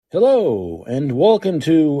Hello, and welcome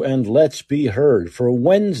to And Let's Be Heard for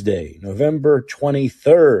Wednesday, November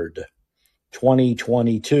 23rd,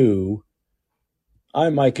 2022.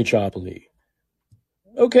 I'm Mike Kachopoli.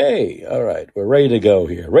 Okay, all right, we're ready to go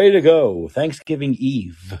here. Ready to go. Thanksgiving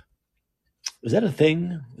Eve. Is that a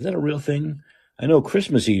thing? Is that a real thing? I know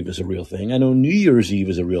Christmas Eve is a real thing. I know New Year's Eve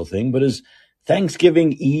is a real thing, but is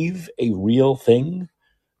Thanksgiving Eve a real thing?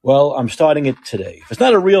 Well, I'm starting it today. If it's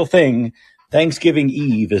not a real thing, Thanksgiving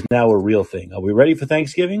Eve is now a real thing. Are we ready for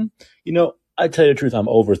Thanksgiving? You know, I tell you the truth, I'm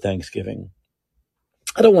over Thanksgiving.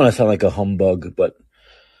 I don't want to sound like a humbug, but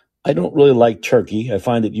I don't really like turkey. I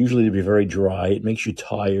find it usually to be very dry. It makes you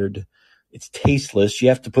tired. It's tasteless. You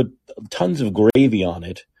have to put tons of gravy on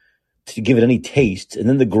it to give it any taste. And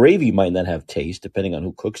then the gravy might not have taste, depending on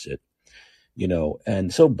who cooks it,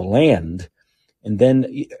 and so bland. And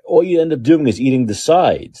then all you end up doing is eating the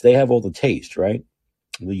sides. They have all the taste, right?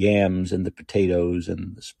 The yams and the potatoes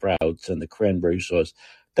and the sprouts and the cranberry sauce.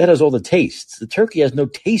 That has all the tastes. The turkey has no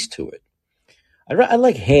taste to it. I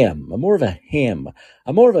like ham. I'm more of a ham.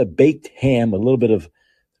 I'm more of a baked ham, a little bit of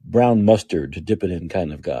brown mustard to dip it in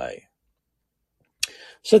kind of guy.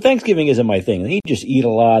 So Thanksgiving isn't my thing. You just eat a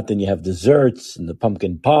lot, then you have desserts and the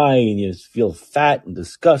pumpkin pie, and you just feel fat and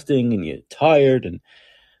disgusting, and you're tired, and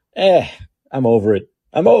I'm over it.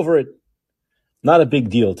 I'm over it. Not a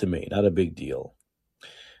big deal to me. Not a big deal.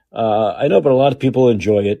 I know, but a lot of people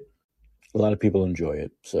enjoy it. A lot of people enjoy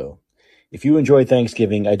it. So if you enjoy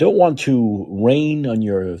Thanksgiving, I don't want to rain on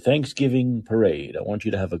your Thanksgiving parade. I want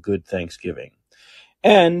you to have a good Thanksgiving.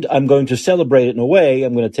 And I'm going to celebrate it in a way.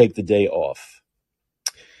 I'm going to take the day off.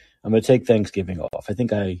 I'm going to take Thanksgiving off. I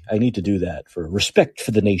think I need to do that for respect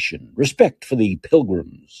for the nation, respect for the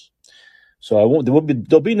pilgrims. So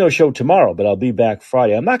there'll be no show tomorrow, but I'll be back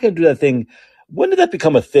Friday. I'm not going to do that thing. When did that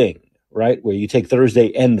become a thing, right? Where you take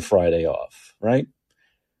Thursday and Friday off, right?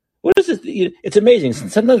 What is it? It's amazing.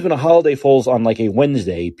 Sometimes when a holiday falls on like a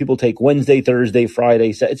Wednesday, people take Wednesday, Thursday, Friday.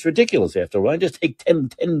 It's ridiculous after a while. I just take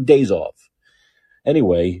 10 days off.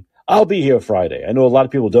 Anyway, I'll be here Friday. I know a lot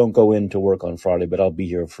of people don't go in to work on Friday, but I'll be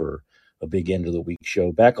here for a big end of the week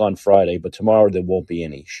show. Back on Friday, but tomorrow there won't be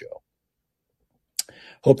any show.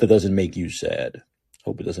 Hope that doesn't make you sad.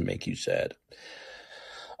 Hope it doesn't make you sad.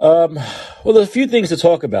 Well, there's a few things to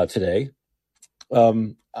talk about today.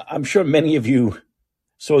 I'm sure many of you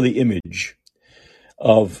saw the image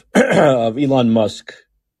of Elon Musk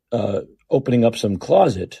opening up some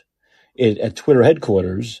closet at Twitter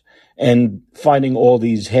headquarters and finding all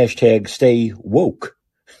these hashtag stay woke,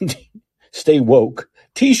 stay woke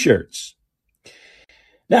t-shirts.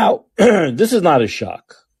 Now, this is not a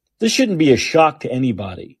shock. This shouldn't be a shock to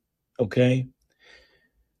anybody, okay?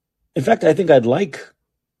 In fact, I think I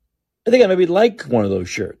maybe like one of those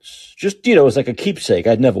shirts. Just, it's like a keepsake.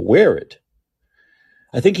 I'd never wear it.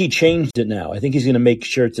 I think he changed it now. I think he's going to make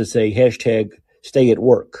shirts that say hashtag stay at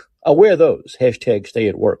work. I'll wear those, hashtag stay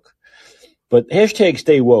at work. But hashtag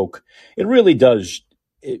stay woke, it really does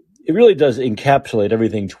encapsulate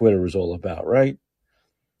everything Twitter is all about, right?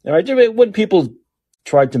 All right, when people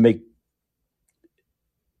tried to make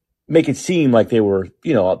it seem like they were,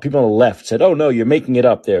 people on the left said, oh no, you're making it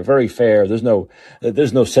up there. Very fair. There's no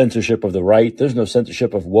censorship of the right. There's no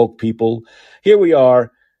censorship of woke people. Here we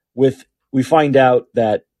are we find out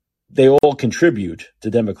that they all contribute to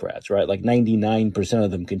Democrats, right? Like 99% of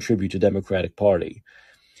them contribute to Democratic Party.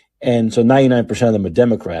 And so 99% of them are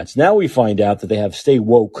Democrats. Now we find out that they have stay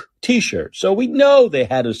woke t-shirts. So we know they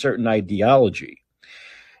had a certain ideology.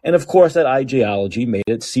 And of course, that ideology made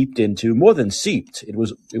it seeped into, more than seeped, it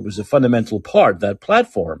was a fundamental part of that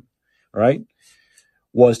platform, right?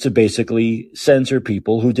 Was to basically censor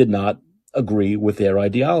people who did not agree with their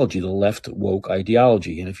ideology, the left woke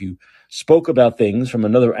ideology. And if you spoke about things from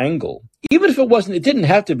another angle, even if it didn't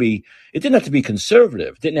have to be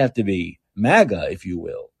conservative, it didn't have to be MAGA, if you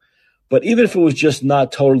will. But even if it was just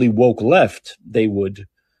not totally woke left, they'd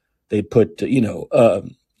put,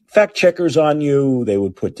 fact checkers on you. They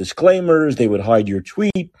would put disclaimers. They would hide your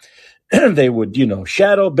tweet. They would,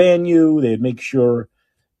 shadow ban you. They'd make sure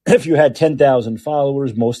if you had 10,000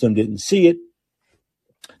 followers, most of them didn't see it.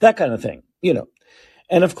 That kind of thing,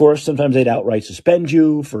 And of course, sometimes they'd outright suspend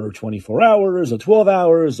you for 24 hours or 12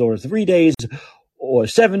 hours or 3 days or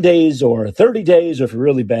 7 days or 30 days. Or if you're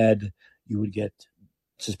really bad, you would get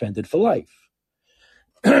suspended for life.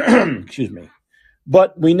 Excuse me.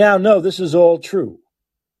 But we now know this is all true.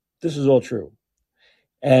 This is all true.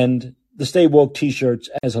 And the Stay Woke t-shirts,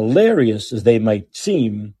 as hilarious as they might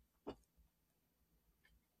seem,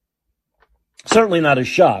 certainly not a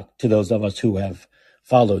shock to those of us who have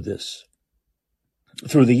followed this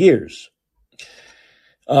through the years.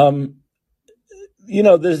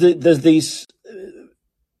 there's this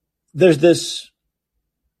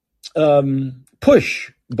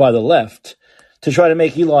push by the left to try to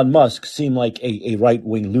make Elon Musk seem like a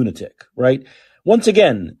right-wing lunatic, right? Once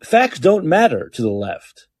again, facts don't matter to the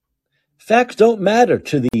left. Facts don't matter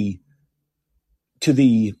to the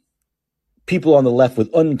people on the left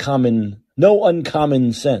with no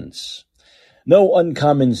uncommon sense. No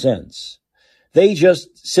uncommon sense. They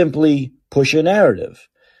just simply push a narrative.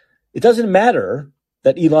 It doesn't matter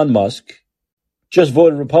that Elon Musk just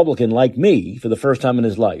voted Republican like me for the first time in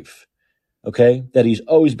his life. Okay? That he's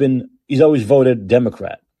always voted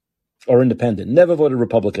Democrat or independent, never voted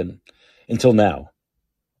Republican until now.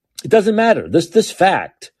 It doesn't matter. This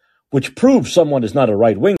fact, which proves someone is not a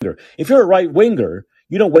right-winger. If you're a right-winger,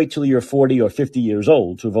 you don't wait till you're 40 or 50 years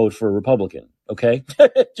old to vote for a Republican, okay?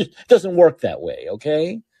 It just doesn't work that way,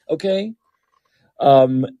 okay? Okay?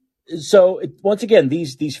 Once again,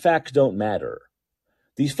 these facts don't matter.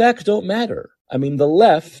 These facts don't matter. I mean, the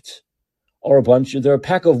left they're a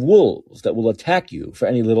pack of wolves that will attack you for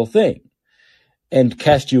any little thing and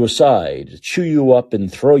cast you aside, chew you up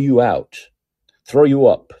and throw you out,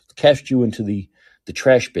 cast you into the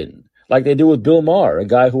trash bin, like they do with Bill Maher, a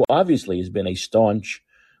guy who obviously has been a staunch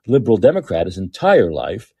liberal Democrat his entire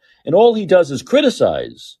life, and all he does is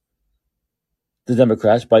criticize the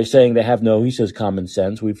Democrats by saying they have he says, common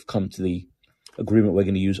sense. We've come to the agreement we're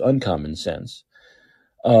going to use uncommon sense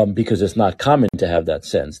because it's not common to have that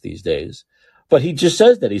sense these days. But he just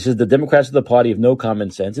says that. He says the Democrats are the party of no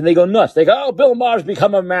common sense, and they go nuts. They go, oh, Bill Maher's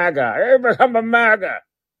become a MAGA. Become a MAGA.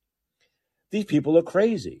 These people are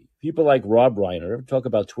crazy. People like Rob Reiner talk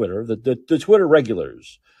about Twitter, the Twitter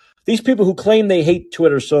regulars. These people who claim they hate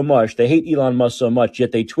Twitter so much, they hate Elon Musk so much,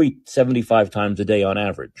 yet they tweet 75 times a day on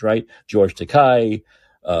average, right? George Takei,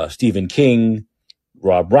 Stephen King,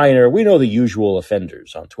 Rob Reiner. We know the usual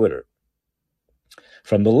offenders on Twitter.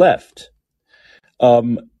 From the left.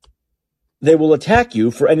 They will attack you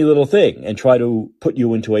for any little thing and try to put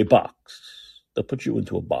you into a box. They'll put you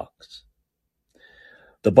into a box.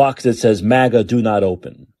 The box that says MAGA do not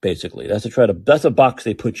open, basically. That's a box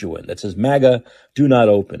they put you in that says MAGA do not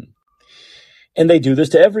open. And they do this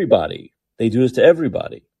to everybody. They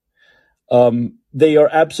are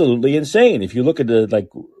absolutely insane. If you look at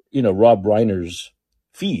Rob Reiner's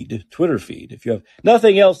Twitter feed, if you have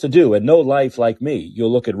nothing else to do and no life like me,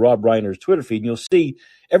 you'll look at Rob Reiner's Twitter feed and you'll see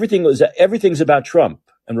everything's about Trump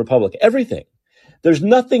and Republican. Everything. There's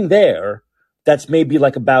nothing there that's maybe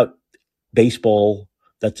like about baseball.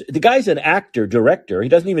 The guy's an actor, director. He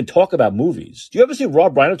doesn't even talk about movies. Do you ever see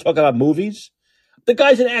Rob Reiner talk about movies? The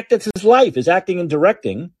guy's an actor. That's his life, is acting and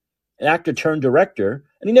directing, an actor turned director,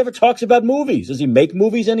 and he never talks about movies. Does he make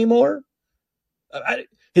movies anymore?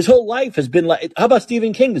 His whole life has been like, how about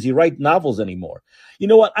Stephen King? Does he write novels anymore? You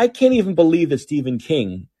know what? I can't even believe that Stephen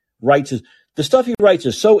King the stuff he writes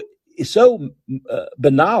is so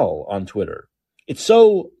banal on Twitter. It's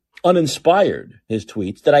so uninspired, his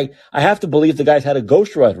tweets, that I have to believe the guy's had a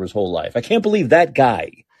ghostwriter his whole life. I can't believe that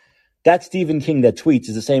guy, that Stephen King that tweets,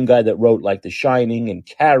 is the same guy that wrote like The Shining and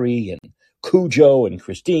Carrie and Cujo and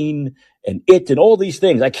Christine and It and all these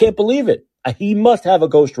things. I can't believe it. He must have a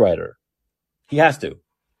ghostwriter. He has to.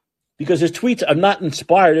 Because his tweets are not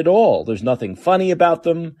inspired at all. There's nothing funny about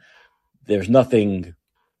them. There's nothing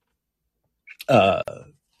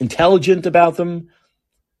intelligent about them.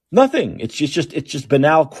 Nothing. It's just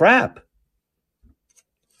banal crap.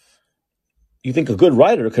 You think a good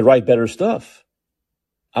writer could write better stuff.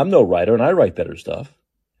 I'm no writer and I write better stuff.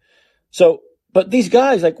 So, but these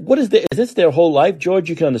guys, like, is this their whole life? George,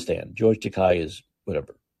 you can understand. George Takei is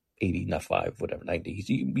whatever, 80, not 5, whatever, 90.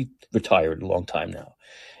 He's retired a long time now.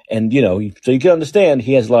 And, so you can understand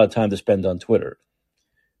he has a lot of time to spend on Twitter.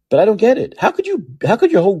 But I don't get it. How could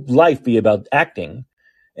your whole life be about acting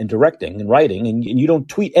and directing and writing, and you don't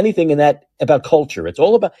tweet anything in that about culture? It's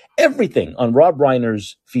all about everything on Rob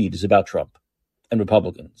Reiner's feed is about Trump and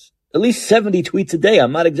Republicans. At least 70 tweets a day.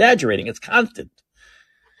 I'm not exaggerating. It's constant.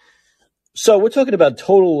 So we're talking about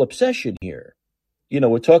total obsession here.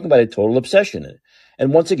 We're talking about a total obsession.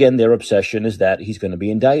 And once again, their obsession is that he's going to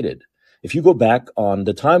be indicted. If you go back on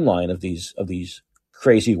the timeline of these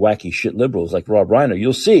crazy, wacky shit liberals like Rob Reiner,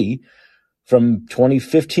 you'll see from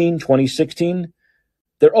 2015, 2016,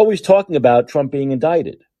 they're always talking about Trump being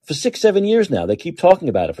indicted. For 6-7 years now, they keep talking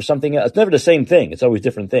about it for something else. It's never the same thing. It's always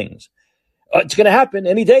different things. It's going to happen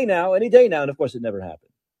any day now. And of course, it never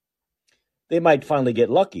happened. They might finally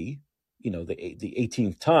get lucky, the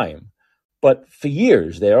 18th time. But for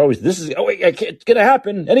years, they're always, it's going to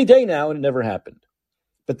happen any day now. And it never happened.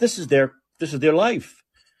 But this is their life.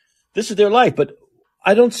 This is their life. But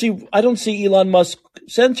I don't see Elon Musk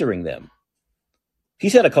censoring them.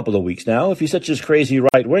 He's had a couple of weeks now. If he's such a crazy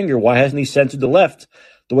right-winger, why hasn't he censored the left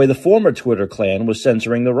the way the former Twitter clan was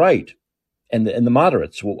censoring the right and the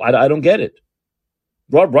moderates? Well, I don't get it.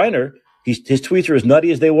 Rob Reiner, his tweets are as nutty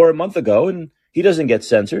as they were a month ago, and he doesn't get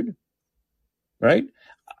censored, right?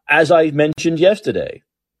 As I mentioned yesterday,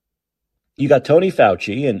 you got Tony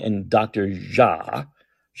Fauci and Dr. Jha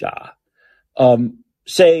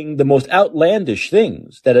saying the most outlandish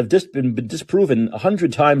things that have been disproven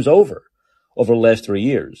 100 times over the last 3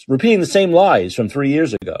 years, repeating the same lies from 3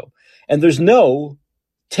 years ago. And there's no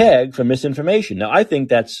tag for misinformation. Now, I think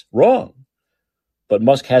that's wrong, but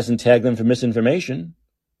Musk hasn't tagged them for misinformation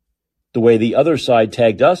the way the other side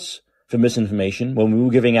tagged us for misinformation when we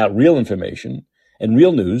were giving out real information and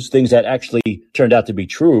real news, things that actually turned out to be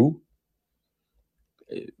true.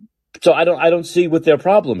 So I don't see what their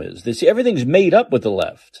problem is. They see everything's made up with the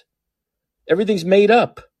left. Everything's made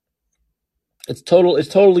up. It's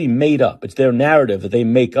totally made up. It's their narrative that they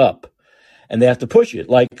make up, and they have to push it,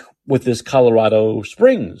 like with this Colorado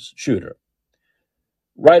Springs shooter.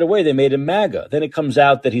 Right away, they made him MAGA. Then it comes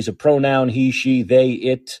out that he's a pronoun, he, she, they,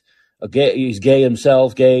 it. He's gay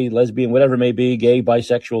himself, gay, lesbian, whatever it may be, gay,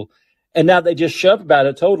 bisexual. And now they just shut up about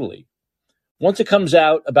it totally. Once it comes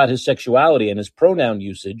out about his sexuality and his pronoun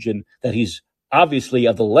usage and that he's obviously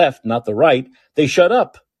of the left, not the right, they shut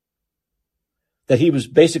up. That he was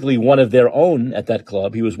basically one of their own at that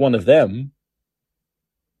club. He was one of them.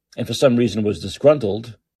 And for some reason was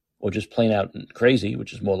disgruntled or just plain out crazy,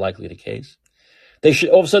 which is more likely the case.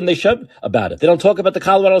 All of a sudden they shut up about it. They don't talk about the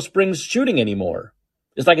Colorado Springs shooting anymore.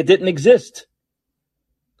 It's like it didn't exist.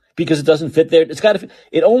 Because it doesn't fit there.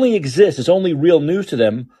 It only exists. It's only real news to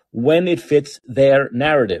them when it fits their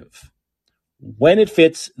narrative. When it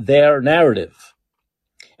fits their narrative.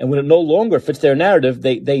 And when it no longer fits their narrative,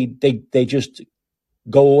 they just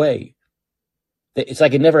go away. It's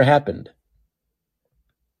like it never happened.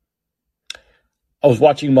 I was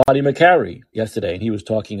watching Marty McCary yesterday, and he was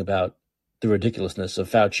talking about the ridiculousness of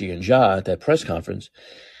Fauci and Jha at that press conference.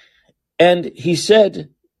 And he said,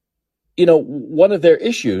 one of their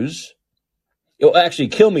issues, actually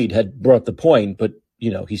Kilmeade had brought the point, but,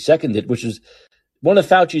 he seconded, which is one of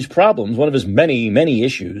Fauci's problems, one of his many, many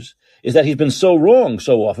issues, is that he's been so wrong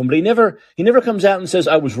so often, but he never comes out and says,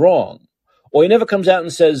 I was wrong. Or he never comes out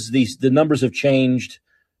and says the numbers have changed.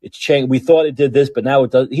 It's changed. We thought it did this, but now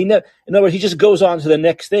it does. In other words, he just goes on to the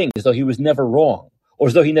next thing as though he was never wrong or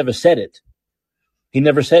as though he never said it. He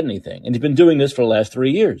never said anything. And he's been doing this for the last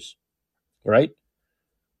 3 years, right?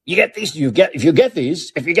 If you get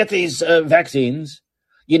these vaccines,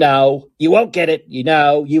 you won't get it.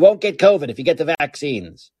 You won't get COVID if you get the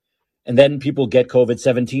vaccines. And then people get COVID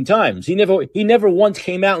 17 times. He never once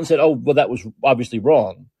came out and said, oh, well, that was obviously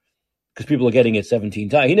wrong because people are getting it 17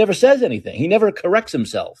 times. He never says anything. He never corrects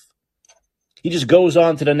himself. He just goes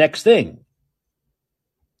on to the next thing.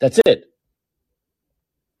 That's it.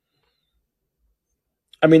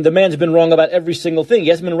 I mean, the man's been wrong about every single thing. He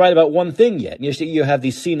hasn't been right about one thing yet. You have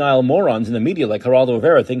these senile morons in the media like Geraldo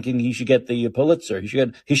Rivera thinking he should get the Pulitzer. He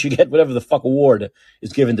should get whatever the fuck award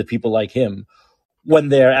is given to people like him when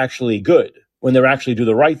they're actually good, when they actually do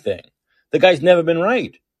the right thing. The guy's never been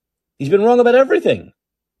right. He's been wrong about everything.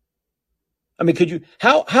 I mean,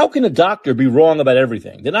 how can a doctor be wrong about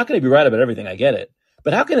everything? They're not going to be right about everything. I get it.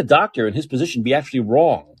 But how can a doctor in his position be actually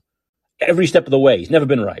wrong every step of the way? He's never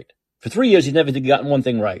been right. For 3 years, he's never gotten one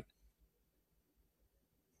thing right.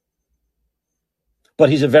 But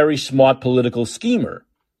he's a very smart political schemer.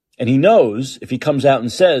 And he knows if he comes out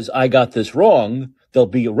and says, I got this wrong, there'll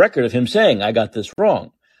be a record of him saying, I got this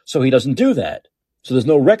wrong. So he doesn't do that. So there's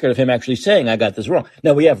no record of him actually saying, I got this wrong.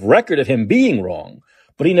 Now, we have record of him being wrong,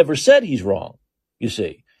 but he never said he's wrong, you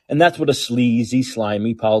see. And that's what a sleazy,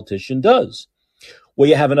 slimy politician does. Where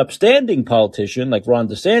you have an upstanding politician like Ron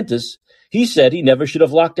DeSantis, he said he never should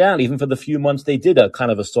have locked down, even for the few months they did a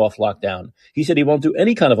kind of a soft lockdown. He said he won't do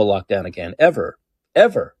any kind of a lockdown again, ever,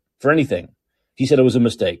 for anything. He said it was a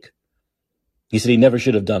mistake. He said he never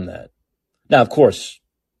should have done that. Now, of course,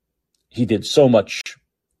 he did so much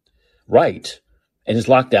right, and his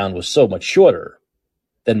lockdown was so much shorter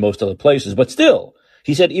than most other places. But still,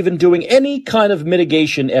 he said even doing any kind of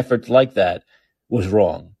mitigation effort like that was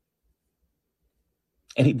wrong.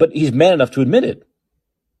 But he's man enough to admit it.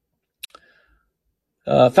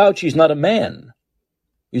 Fauci's not a man.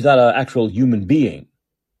 He's not an actual human being.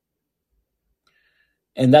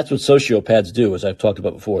 And that's what sociopaths do, as I've talked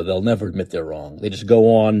about before. They'll never admit they're wrong. They just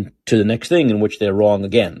go on to the next thing in which they're wrong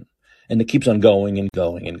again. And it keeps on going and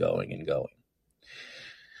going and going and going.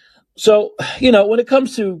 So, when it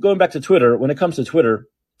comes to going back to Twitter,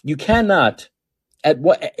 you cannot,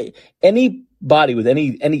 anybody with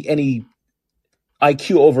any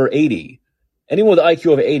IQ over 80. Anyone with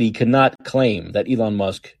IQ over 80 cannot claim that Elon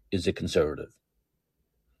Musk is a conservative.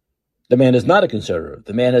 The man is not a conservative.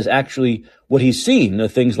 The man has actually, what he's seen are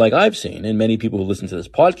things like I've seen, and many people who listen to this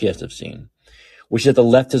podcast have seen, which is that the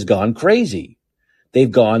left has gone crazy.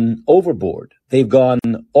 They've gone overboard. They've gone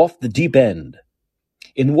off the deep end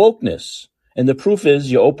in wokeness. And the proof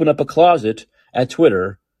is you open up a closet at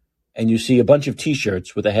Twitter and you see a bunch of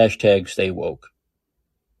T-shirts with the hashtag Stay Woke.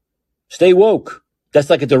 Stay woke. That's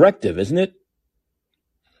like a directive, isn't it?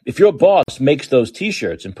 If your boss makes those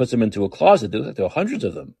T-shirts and puts them into a closet, there are hundreds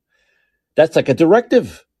of them. That's like a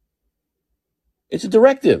directive. It's a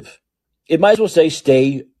directive. It might as well say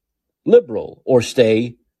stay liberal or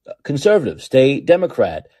stay conservative, stay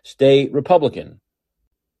Democrat, stay Republican.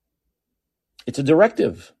 It's a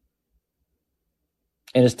directive.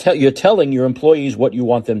 And you're telling your employees what you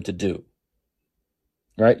want them to do.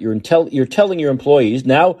 Right? You're telling your employees.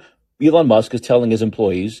 Now, Elon Musk is telling his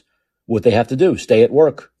employees what they have to do. Stay at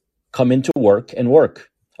work. Come into work and work.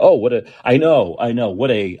 Oh, I know.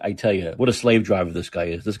 I tell you, what a slave driver this guy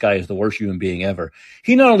is. This guy is the worst human being ever.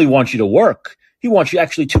 He not only wants you to work, he wants you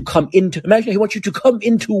actually to he wants you to come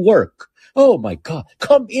into work. Oh my God,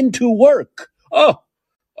 come into work. Oh,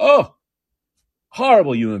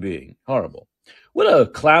 horrible human being. Horrible. What a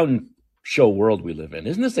clown show world we live in.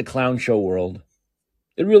 Isn't this a clown show world?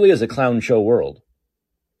 It really is a clown show world.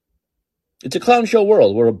 It's a clown show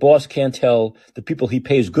world where a boss can't tell the people he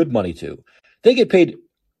pays good money to. They get paid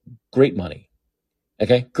great money.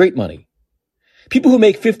 Okay? Great money. People who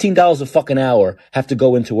make $15 a fucking hour have to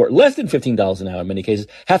go into work. Less than $15 an hour in many cases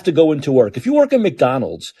have to go into work. If you work at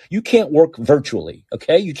McDonald's, you can't work virtually.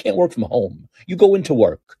 Okay? You can't work from home. You go into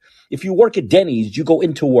work. If you work at Denny's, you go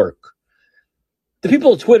into work. The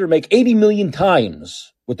people at Twitter make 80 million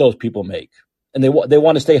times what those people make. And they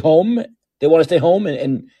want to stay home. They want to stay home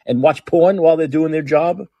and watch porn while they're doing their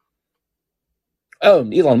job. Oh,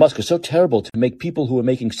 Elon Musk is so terrible to make people who are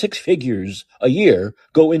making six figures a year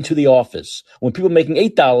go into the office when people making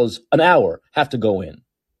 $8 an hour have to go in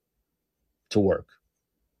to work.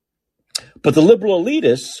 But the liberal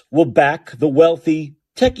elitists will back the wealthy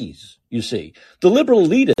techies, you see. The liberal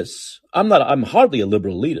elitists, I'm hardly a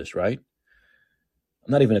liberal elitist, right?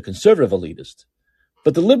 I'm not even a conservative elitist.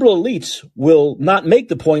 But the liberal elites will not make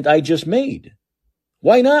the point I just made.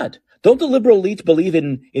 Why not? Don't the liberal elites believe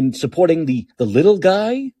in supporting the little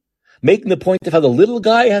guy? Making the point of how the little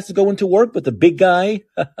guy has to go into work, but the big guy,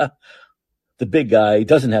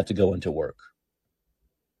 doesn't have to go into work.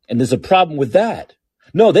 And there's a problem with that.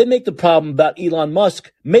 No, they make the problem about Elon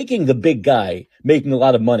Musk making the big guy making a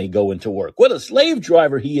lot of money go into work. What a slave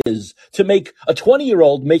driver he is to make a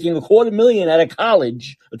 20-year-old making $250,000 out of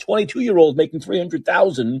college, a 22-year-old making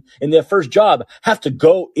 $300,000 in their first job have to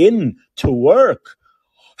go into work.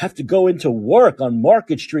 Have to go into work on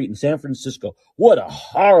Market Street in San Francisco. What a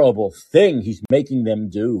horrible thing he's making them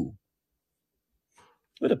do.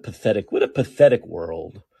 What a pathetic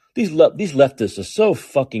world. These leftists are so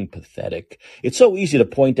fucking pathetic. It's so easy to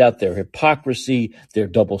point out their hypocrisy, their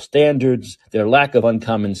double standards, their lack of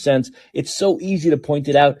uncommon sense. It's so easy to point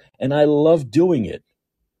it out, and I love doing it.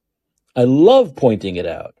 I love pointing it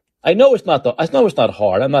out. I know it's not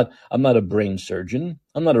hard. I'm not a brain surgeon.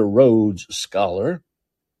 I'm not a Rhodes scholar.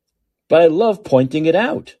 But I love pointing it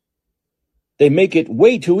out. They make it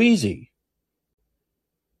way too easy.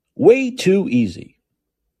 Way too easy.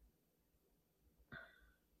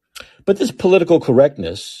 But this political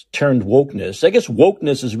correctness turned wokeness, I guess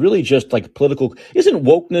wokeness is really just like isn't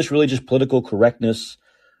wokeness really just political correctness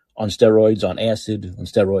on steroids, on acid, on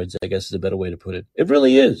steroids, I guess is a better way to put it. It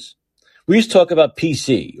really is. We used to talk about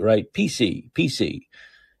PC, right? PC.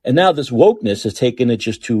 And now this wokeness has taken it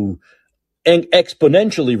just to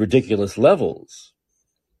exponentially ridiculous levels.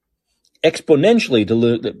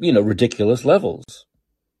 Ridiculous levels.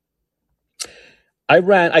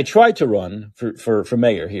 I tried to run for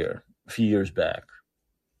mayor here a few years back.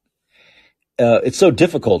 It's so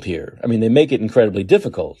difficult here. I mean, they make it incredibly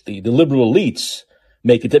difficult. The liberal elites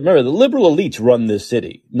make it. Remember, the liberal elites run this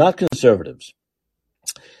city, not conservatives.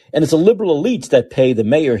 And it's the liberal elites that pay the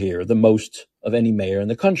mayor here the most of any mayor in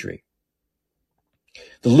the country.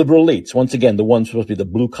 The liberal elites, once again, the ones supposed to be the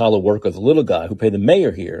blue-collar worker, the little guy who pay the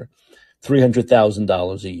mayor here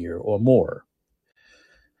 $300,000 a year or more.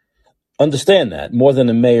 Understand that, more than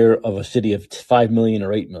a mayor of a city of 5 million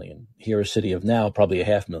or 8 million. Here, a city of now probably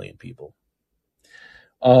 500,000 people.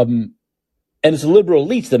 And it's the liberal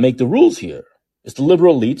elites that make the rules here. It's the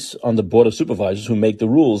liberal elites on the board of supervisors who make the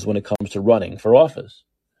rules when it comes to running for office.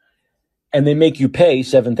 And they make you pay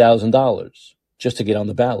 $7,000 just to get on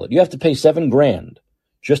the ballot. You have to pay $7,000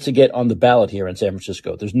 just to get on the ballot here in San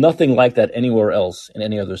Francisco. There's nothing like that anywhere else in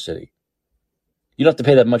any other city. You don't have to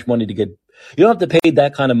pay that much money to get. You don't have to pay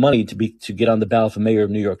that kind of money to get on the ballot for mayor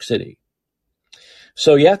of New York City.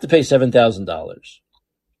 So you have to pay $7,000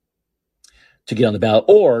 to get on the ballot,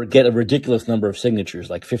 or get a ridiculous number of signatures,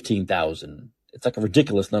 like 15,000. It's like a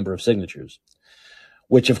ridiculous number of signatures,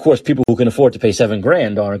 which of course people who can afford to pay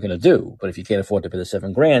 $7,000 aren't going to do. But if you can't afford to pay the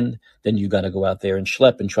 $7,000, then you got to go out there and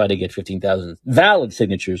schlep and try to get 15,000 valid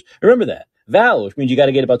signatures. Remember that. Valid, which means you got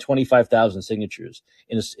to get about 25,000 signatures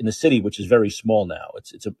in a city which is very small now.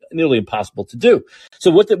 It's nearly impossible to do.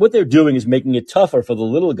 So what they're doing is making it tougher for the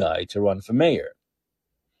little guy to run for mayor.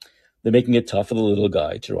 They're making it tough for the little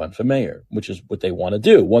guy to run for mayor, which is what they want to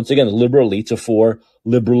do. Once again, the liberal elites are for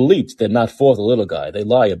liberal elites. They're not for the little guy. They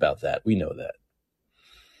lie about that. We know that.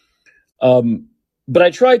 But I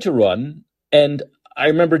tried to run, and I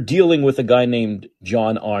remember dealing with a guy named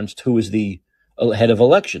John Arnst, who was the head of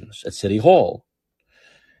elections at City Hall.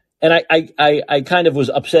 And I kind of was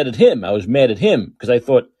upset at him. I was mad at him because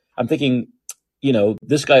I'm thinking,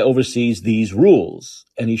 this guy oversees these rules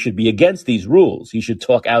and he should be against these rules. He should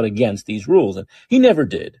talk out against these rules. And he never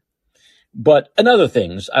did. And other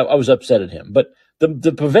things, I was upset at him. But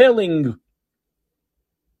the prevailing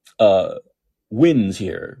wins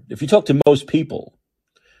here, if you talk to most people,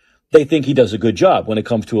 they think he does a good job when it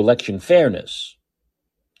comes to election fairness,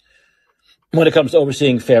 when it comes to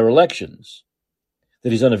overseeing fair elections,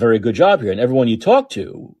 that he's done a very good job here. And everyone you talk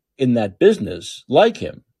to in that business like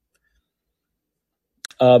him.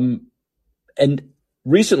 And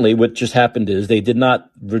recently what just happened is they did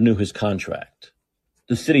not renew his contract.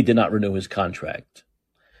 The city did not renew his contract.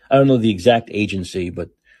 I don't know the exact agency, but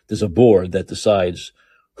there's a board that decides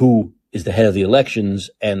who is the head of the elections,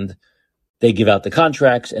 and they give out the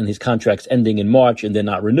contracts, and his contract's ending in March, and they're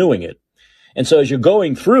not renewing it. And so as you're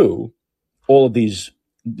going through all of these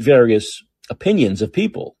various opinions of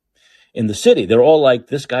people in the city, they're all like,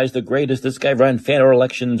 this guy's the greatest, this guy ran fair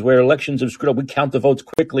elections, where elections are screwed up, we count the votes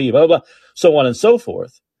quickly, blah, blah, blah, so on and so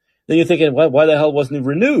forth. Then you're thinking, why the hell wasn't it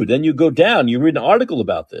renewed? Then you go down, you read an article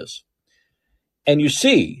about this, and you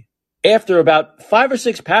see, after about 5 or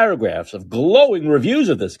 6 paragraphs of glowing reviews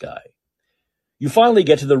of this guy, you finally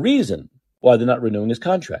get to the reason why they're not renewing his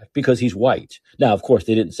contract, because he's white. Now, of course,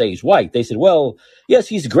 they didn't say he's white. They said, well, yes,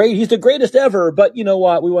 he's great. He's the greatest ever. But you know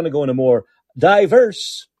what? We want to go in a more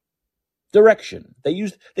diverse direction. They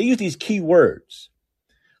use these key words.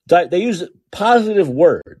 They use positive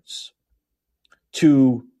words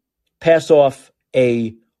to pass off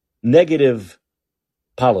a negative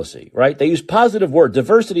policy, right? They use positive word.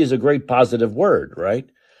 Diversity is a great positive word, right?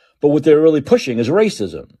 But what they're really pushing is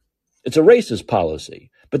racism. It's a racist policy,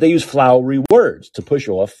 but they use flowery words to push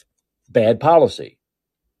off bad policy.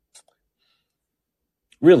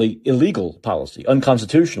 Really illegal policy,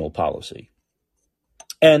 unconstitutional policy.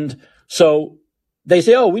 And so they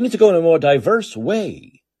say, we need to go in a more diverse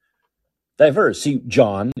way. Diverse. See,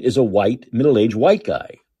 John is a white, middle-aged white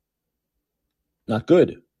guy. Not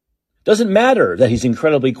good. Doesn't matter that he's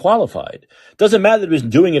incredibly qualified. Doesn't matter that he's been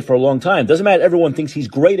doing it for a long time. Doesn't matter everyone thinks he's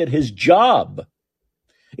great at his job.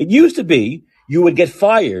 It used to be you would get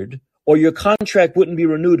fired or your contract wouldn't be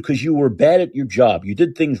renewed because you were bad at your job. You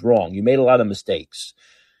did things wrong. You made a lot of mistakes.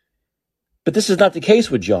 But this is not the case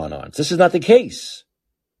with John Arnst. This is not the case.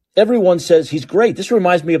 Everyone says he's great. This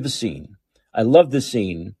reminds me of the scene. I love this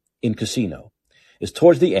scene in Casino. It's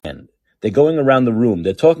towards the end. They're going around the room.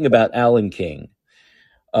 They're talking about Alan King,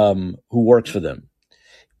 who works for them.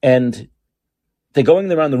 And they're going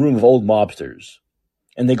around the room of old mobsters.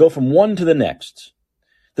 And they go from one to the next.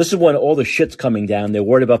 This is when all the shit's coming down. They're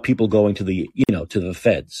worried about people going to the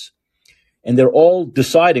feds. And they're all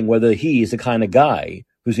deciding whether he is the kind of guy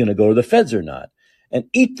who's going to go to the feds or not. And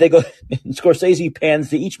Scorsese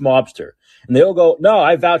pans to each mobster. And they all go, no,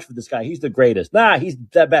 I vouch for this guy. He's the greatest. Nah, he's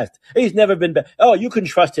the best. He's never been best. Oh, you can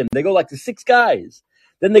trust him. They go like to 6 guys.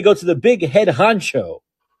 Then they go to the big head honcho.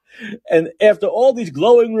 And after all these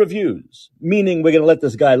glowing reviews, meaning we're going to let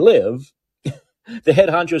this guy live, the head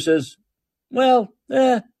honcho says, well,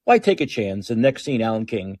 why take a chance? And next scene, Alan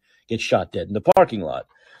King gets shot dead in the parking lot.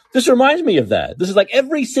 This reminds me of that. This is like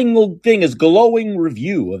every single thing is glowing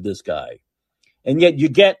review of this guy. And yet you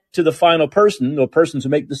get to the final person or persons who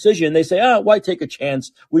make the decision. They say, why take a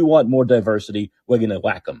chance? We want more diversity. We're going to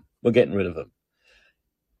whack him. We're getting rid of him.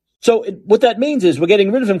 So what that means is we're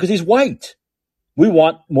getting rid of him because he's white. We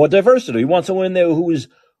want more diversity. We want someone in there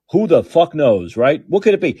who the fuck knows, right? What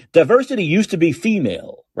could it be? Diversity used to be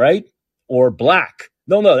female, right? Or black.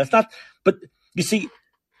 No, that's not. But you see,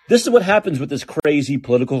 This is what happens with this crazy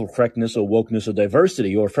political correctness or wokeness or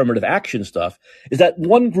diversity or affirmative action stuff, is that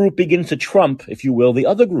one group begins to trump, if you will, the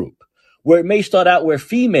other group, where it may start out where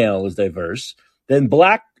female is diverse, then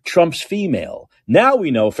black trumps female. Now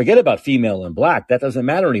we know, forget about female and black. That doesn't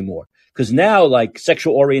matter anymore. Because now, like,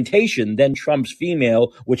 sexual orientation then trumps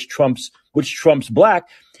female, which trumps black.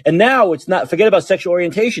 And now it's not, forget about sexual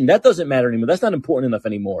orientation. That doesn't matter anymore. That's not important enough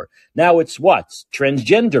anymore. Now it's what?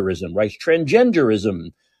 Transgenderism, right?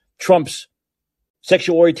 Transgenderism trumps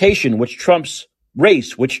sexual orientation, which trumps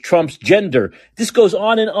race, which trumps gender. This goes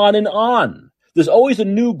on and on and on. There's always a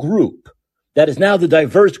new group that is now the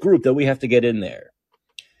diverse group that we have to get in there.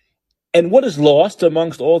 And what is lost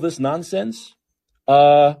amongst all this nonsense?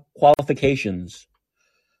 Qualifications.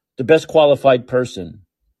 The best qualified person.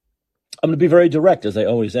 I'm going to be very direct, as I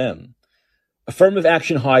always am. Affirmative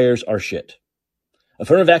action hires are shit.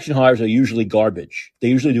 Affirmative action hires are usually garbage. They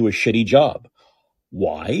usually do a shitty job.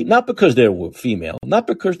 Why? Not because they're female, not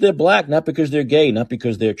because they're black, not because they're gay, not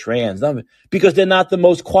because they're trans, not because they're not the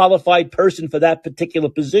most qualified person for that particular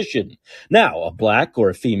position. Now, a black or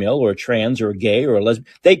a female or a trans or a gay or a lesbian,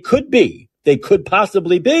 they could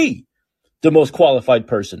possibly be the most qualified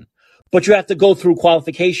person. But you have to go through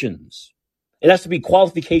qualifications. It has to be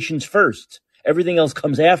qualifications first. Everything else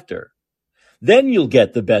comes after. Then you'll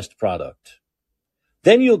get the best product.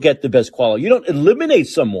 Then you'll get the best quality. You don't eliminate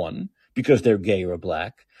someone because they're gay or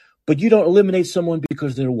black, but you don't eliminate someone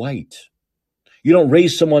because they're white. You don't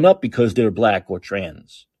raise someone up because they're black or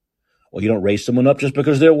trans. Or you don't raise someone up just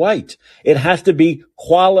because they're white. It has to be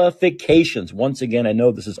qualifications. Once again, I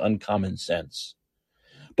know this is uncommon sense.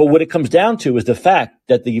 But what it comes down to is the fact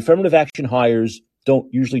that the affirmative action hires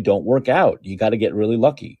usually don't work out. You got to get really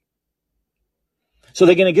lucky. So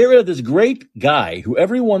they're going to get rid of this great guy who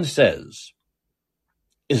everyone says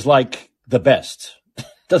is like the best,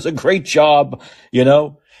 does a great job, you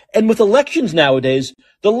know? And with elections nowadays,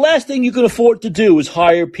 the last thing you can afford to do is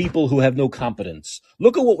hire people who have no competence.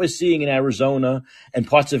 Look at what we're seeing in Arizona and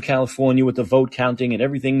parts of California with the vote counting and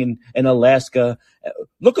everything in Alaska.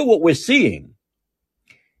 Look at what we're seeing.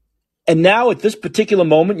 And now at this particular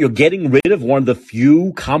moment, you're getting rid of one of the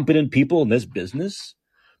few competent people in this business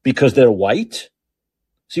because they're white.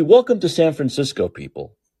 See, welcome to San Francisco,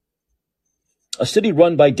 people. A city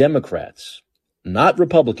run by Democrats, not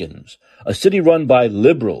Republicans. A city run by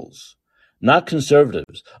liberals, not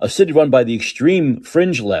conservatives. A city run by the extreme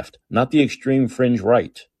fringe left, not the extreme fringe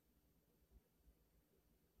right.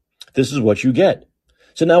 This is what you get.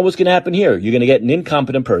 So now what's going to happen here? You're going to get an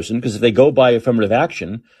incompetent person, because if they go by affirmative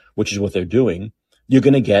action, which is what they're doing, you're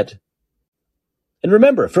going to get, and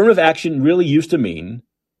remember, affirmative action really used to mean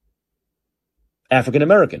African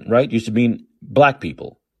American, right? Used to mean black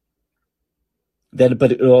people. Then,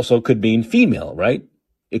 but it also could mean female, right?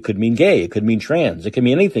 It could mean gay. It could mean trans. It could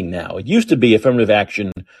mean anything now. It used to be affirmative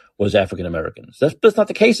action was African Americans. That's not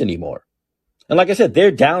the case anymore. And like I said,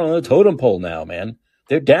 they're down on the totem pole now, man.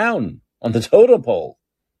 They're down on the totem pole.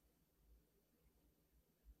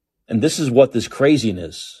 And this is what this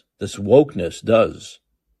craziness, this wokeness does.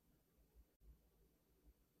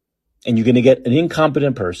 And you're going to get an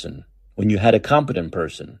incompetent person when you had a competent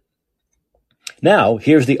person. Now,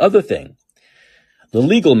 here's the other thing. The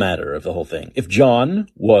legal matter of the whole thing. If John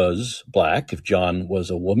was black, if John was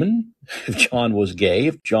a woman, if John was gay,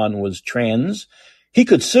 if John was trans, he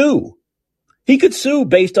could sue. He could sue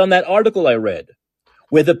based on that article I read,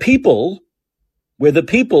 where the people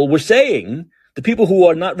were saying, the people who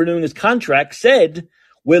are not renewing his contract said,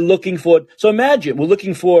 we're looking for, so imagine, we're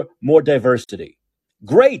looking for more diversity.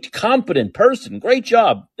 Great, competent person, great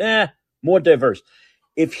job. More diverse.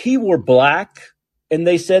 If he were black and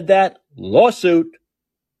they said that, lawsuit.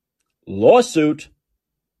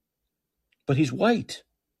 But he's white.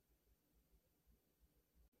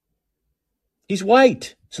 He's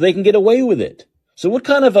white, so they can get away with it. So what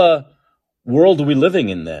kind of a world are we living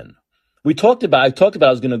in then? I talked about I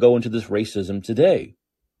was going to go into this racism today.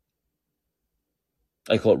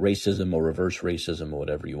 I call it racism or reverse racism or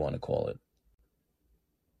whatever you want to call it.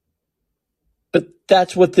 But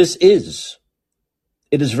that's what this is.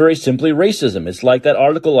 It is very simply racism. It's like that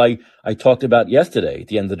article I talked about yesterday at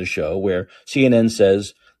the end of the show where CNN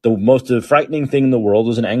says the most frightening thing in the world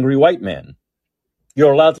is an angry white man.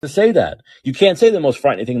 You're allowed to say that. You can't say the most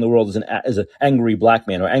frightening thing in the world is an angry black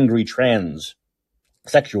man or angry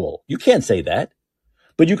transsexual. You can't say that.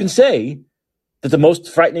 But you can say that the most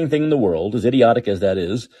frightening thing in the world, as idiotic as that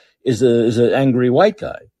is an angry white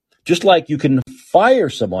guy. Just like you can fire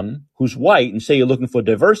someone who's white and say you're looking for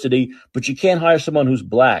diversity, but you can't hire someone who's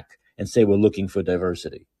black and say we're looking for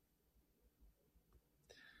diversity.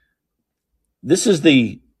 This is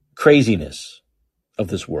the craziness of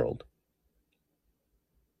this world.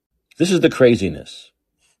 This is the craziness,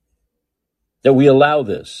 that we allow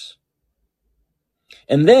this.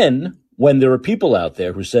 And then when there are people out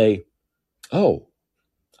there who say, oh,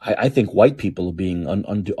 I think white people are being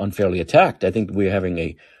unfairly attacked. I think we're having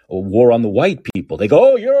a war on the white people. They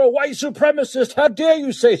go, oh, you're a white supremacist. How dare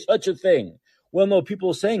you say such a thing? Well, no, people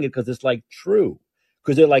are saying it because it's like true,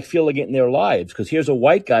 because they're like feeling it in their lives. Because here's a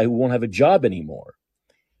white guy who won't have a job anymore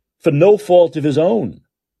for no fault of his own.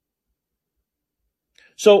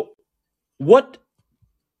 So what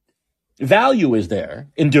value is there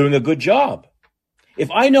in doing a good job? If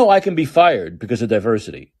I know I can be fired because of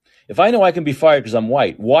diversity, if I know I can be fired because I'm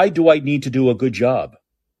white, why do I need to do a good job?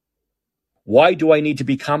 Why do I need to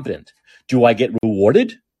be competent? Do I get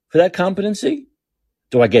rewarded for that competency?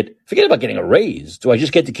 Forget about getting a raise. Do I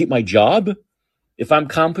just get to keep my job if I'm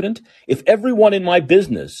competent? If everyone in my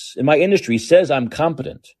business, in my industry says I'm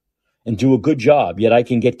competent and do a good job, yet I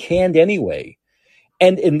can get canned anyway.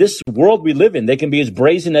 And in this world we live in, they can be as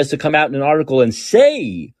brazen as to come out in an article and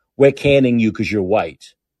say, we're canning you because you're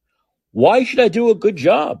white. Why should I do a good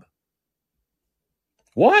job?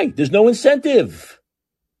 Why? There's no incentive.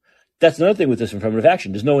 That's another thing with this affirmative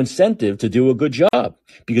action. There's no incentive to do a good job,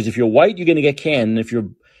 because if you're white, you're going to get canned. And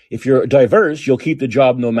if you're diverse, you'll keep the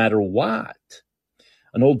job no matter what.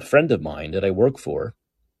 An old friend of mine that I work for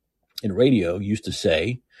in radio used to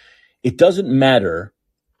say, it doesn't matter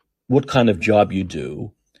what kind of job you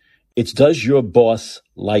do. It's does your boss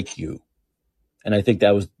like you? And I think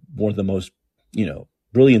that was one of the most,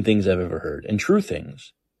 brilliant things I've ever heard, and true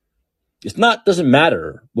things. Doesn't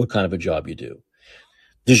matter what kind of a job you do.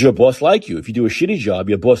 Does your boss like you? If you do a shitty job,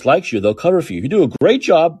 your boss likes you, they'll cover for you. If you do a great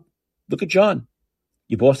job, look at John.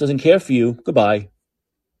 Your boss doesn't care for you. Goodbye.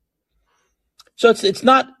 So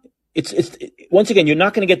once again, you're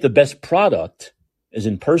not going to get the best product as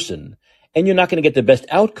in person, and you're not going to get the best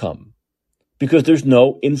outcome because there's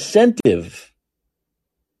no incentive.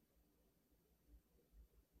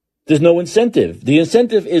 There's no incentive. The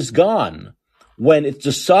incentive is gone when it's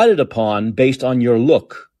decided upon based on your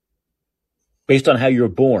look, based on how you're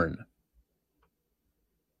born,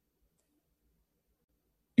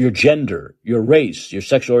 your gender, your race, your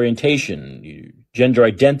sexual orientation, your gender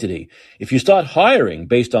identity. If you start hiring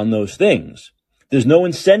based on those things, there's no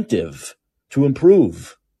incentive to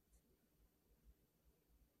improve.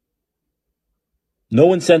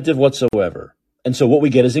 No incentive whatsoever. And so what we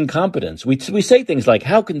get is incompetence. We say things like,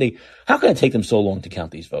 how can it take them so long to count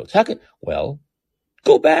these votes? Well,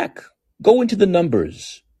 go back, go into the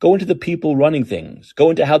numbers, go into the people running things, go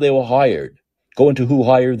into how they were hired, go into who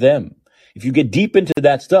hired them. If you get deep into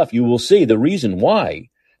that stuff, you will see the reason why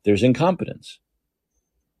there's incompetence.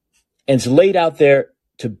 And it's laid out there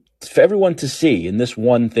for everyone to see in this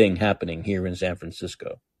one thing happening here in San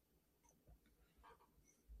Francisco.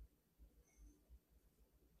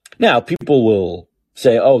 Now, people will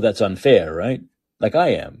say, oh, that's unfair, right? Like I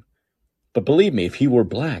am. But believe me, if he were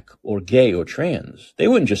black or gay or trans, they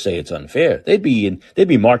wouldn't just say it's unfair. They'd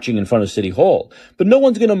be marching in front of City Hall. But no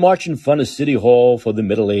one's going to march in front of City Hall for the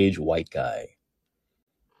middle-aged white guy.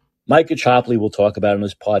 Micah Chopley will talk about it on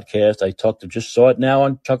his podcast. Just saw it now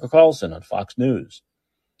on Tucker Carlson on Fox News.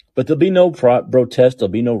 But there'll be no protest.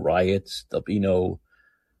 There'll be no riots. There'll be no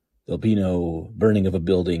burning of a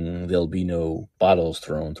building. There'll be no bottles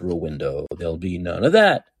thrown through a window. There'll be none of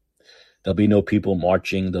that. There'll be no people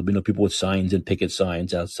marching. There'll be no people with signs and picket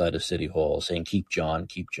signs outside of City Hall saying, keep John,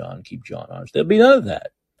 keep John, keep John honest. There'll be none of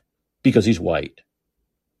that because he's white.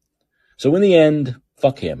 So in the end,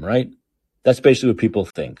 fuck him, right? That's basically what people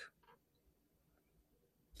think.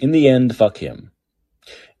 In the end, fuck him.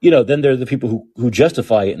 Then there are the people who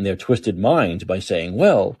justify it in their twisted minds by saying,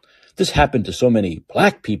 well, this happened to so many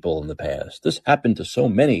black people in the past. This happened to so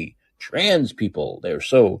many trans people. They're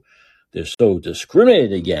so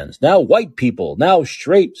discriminated against. Now white people, now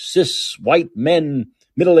straight, cis, white men,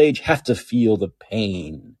 middle-aged, have to feel the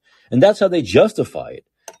pain. And that's how they justify it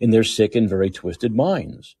in their sick and very twisted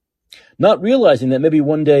minds. Not realizing that maybe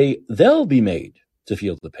one day they'll be made to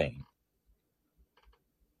feel the pain.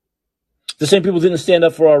 The same people didn't stand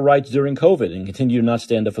up for our rights during COVID and continue to not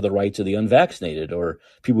stand up for the rights of the unvaccinated or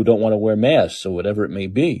people who don't want to wear masks or whatever it may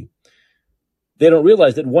be. They don't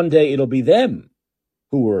realize that one day it'll be them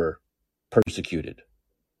who were persecuted,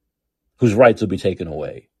 whose rights will be taken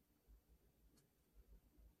away.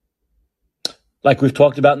 Like we've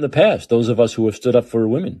talked about in the past, those of us who have stood up for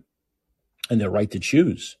women and their right to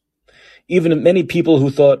choose. Even many people who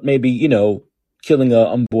thought maybe, killing an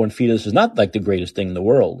unborn fetus is not like the greatest thing in the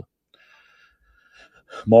world.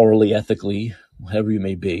 Morally, ethically, whatever you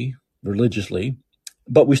may be, religiously.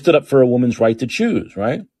 But we stood up for a woman's right to choose,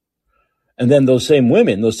 right? And then those same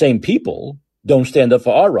women, those same people, don't stand up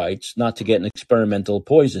for our rights not to get an experimental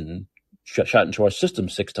poison shot into our system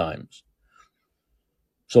 6 times.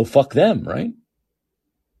 So fuck them, right?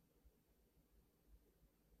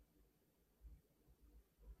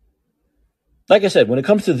 Like I said, when it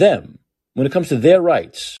comes to them, when it comes to their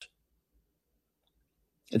rights,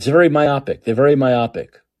 it's very myopic. They're very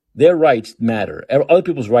myopic. Their rights matter. Other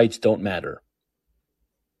people's rights don't matter.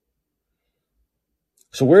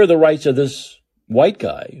 So where are the rights of this white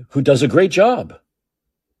guy who does a great job?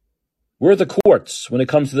 Where are the courts when it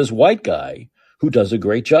comes to this white guy who does a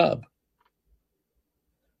great job?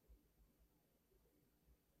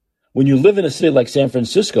 When you live in a city like San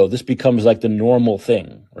Francisco, this becomes like the normal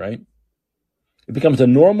thing, right? It becomes a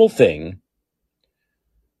normal thing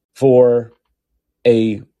for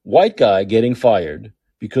a white guy getting fired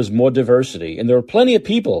because more diversity. And there are plenty of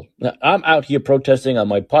people. Now, I'm out here protesting on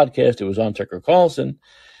my podcast. It was on Tucker Carlson.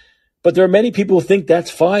 But there are many people who think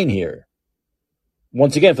that's fine here.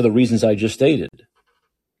 Once again, for the reasons I just stated.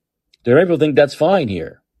 There are many people who think that's fine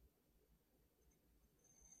here.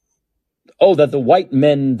 Oh, that the white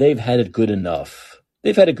men, they've had it good enough.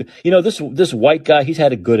 They've had it good. You know, this white guy, he's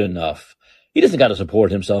had it good enough. He doesn't got to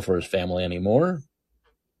support himself or his family anymore.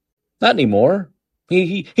 Not anymore.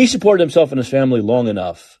 He supported himself and his family long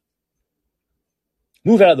enough.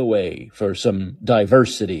 Move out of the way for some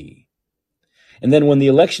diversity. And then when the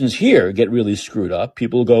elections here get really screwed up,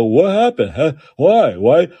 people go, what happened? Huh? Why?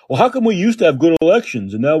 Well, how come we used to have good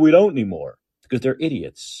elections and now we don't anymore? Because they're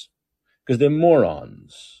idiots. Because they're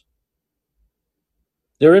morons.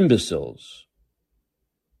 They're imbeciles.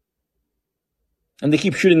 And they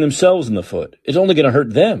keep shooting themselves in the foot. It's only going to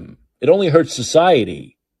hurt them. It only hurts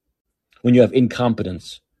society when you have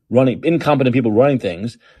incompetent people running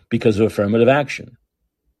things because of affirmative action.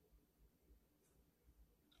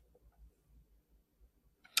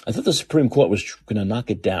 I thought the Supreme Court was going to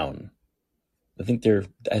knock it down. I think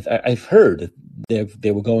I've heard that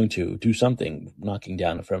they were going to do something knocking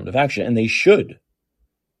down affirmative action, and they should.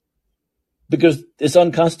 Because it's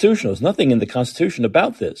unconstitutional. There's nothing in the Constitution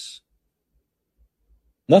about this.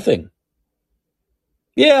 Nothing.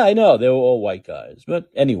 Yeah, I know, they were all white guys. But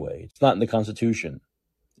anyway, it's not in the Constitution.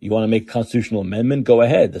 You want to make a constitutional amendment? Go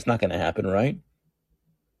ahead. That's not going to happen, right?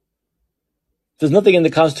 There's nothing in the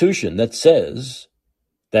Constitution that says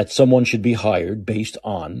that someone should be hired based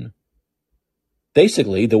on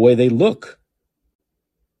basically the way they look,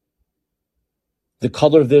 the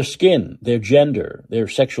color of their skin, their gender, their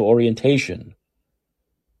sexual orientation,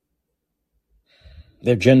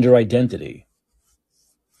 their gender identity.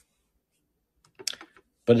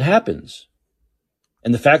 But it happens.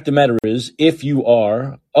 And the fact of the matter is, if you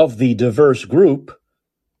are of the diverse group,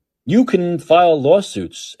 you can file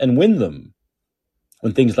lawsuits and win them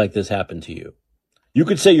when things like this happen to you. You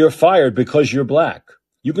could say you're fired because you're black.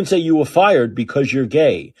 You can say you were fired because you're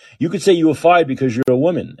gay. You could say you were fired because you're a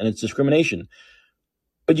woman, and it's discrimination.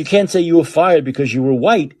 But you can't say you were fired because you were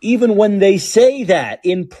white, even when they say that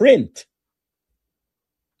in print.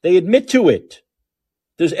 They admit to it.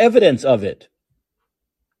 There's evidence of it.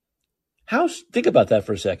 Think about that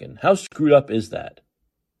for a second. How screwed up is that?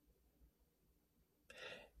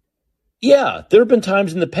 Yeah, there have been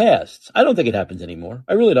times in the past. I don't think it happens anymore.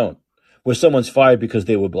 I really don't. Where someone's fired because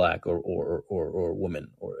they were black or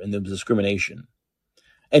woman, and there was discrimination.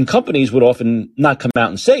 And companies would often not come out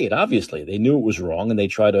and say it, obviously. They knew it was wrong, and they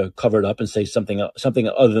try to cover it up and say something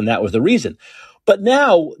other than that was the reason. But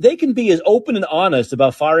now they can be as open and honest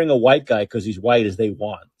about firing a white guy because he's white as they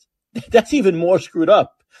want. That's even more screwed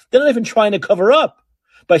up. They're not even trying to cover up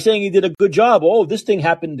by saying he did a good job. Oh, this thing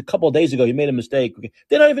happened a couple of days ago. He made a mistake.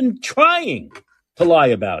 They're not even trying to lie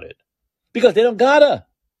about it because they don't gotta.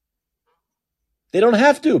 They don't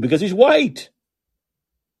have to because he's white.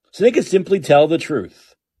 So they can simply tell the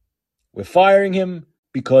truth. We're firing him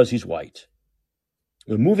because he's white.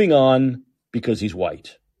 We're moving on because he's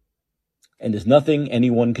white. And there's nothing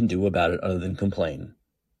anyone can do about it other than complain.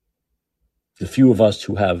 The few of us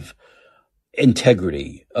who have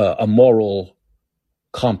integrity, a moral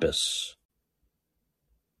compass.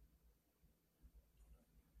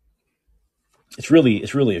 It's really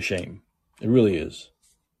a shame. It really is.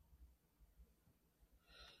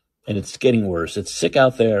 And it's getting worse. It's sick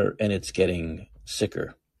out there, and it's getting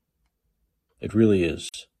sicker. It really is.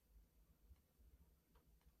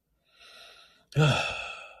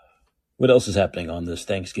 What else is happening on this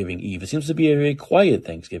Thanksgiving Eve? It seems to be a very quiet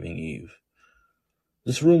Thanksgiving Eve.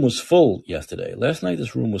 This room was full yesterday. Last night,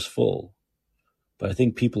 this room was full. But I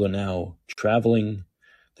think people are now traveling.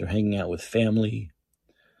 They're hanging out with family.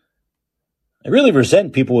 I really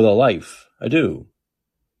resent people with a life. I do.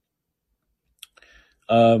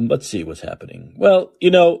 Let's see what's happening. Well,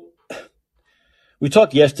 we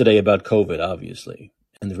talked yesterday about COVID, obviously,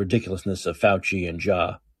 and the ridiculousness of Fauci and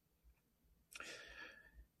Ja.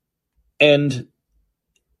 And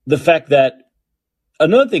the fact that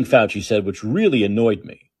another thing Fauci said, which really annoyed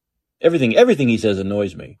me, everything he says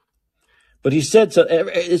annoys me. But he said, so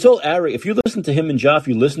it's all arrogant. If you listen to him and Ja, if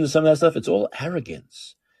you listen to some of that stuff, it's all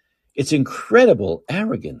arrogance. It's incredible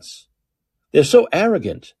arrogance. They're so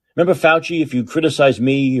arrogant. Remember Fauci, if you criticize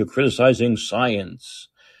me, you're criticizing science.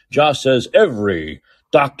 Ja says, every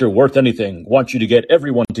doctor worth anything wants you to get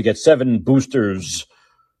everyone to get 7 boosters.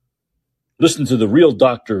 Listen to the real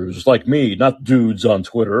doctors like me, not dudes on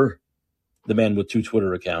Twitter. The man with 2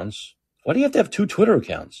 Twitter accounts. Why do you have to have 2 Twitter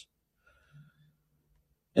accounts?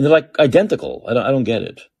 And they're like identical. I don't get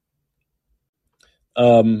it.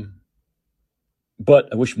 But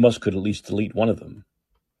I wish Musk could at least delete one of them.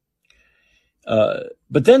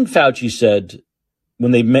 But then Fauci said,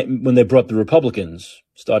 when they brought the Republicans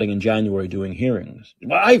starting in January doing hearings,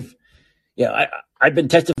 I've been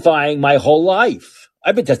testifying my whole life.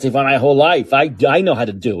 I know how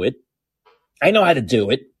to do it.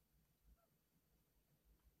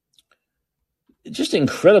 Just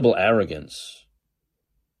incredible arrogance.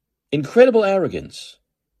 Incredible arrogance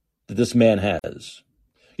that this man has.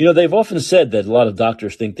 They've often said that a lot of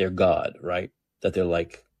doctors think they're God, right? That they're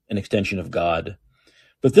like an extension of God.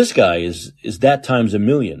 But this guy is that times a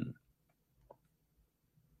million.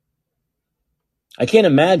 I can't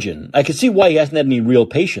imagine. I can see why he hasn't had any real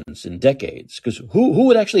patients in decades. Because who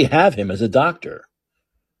would actually have him as a doctor?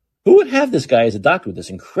 Who would have this guy as a doctor with this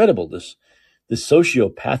incredible, this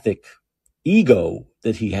sociopathic ego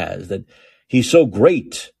that he has, that he's so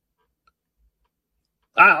great?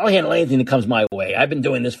 I'll handle anything that comes my way. I've been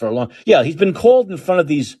doing this for a long... Yeah, he's been called in front of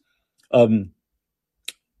these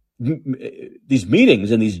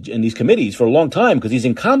meetings and these committees for a long time because he's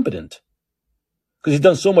incompetent. Because he's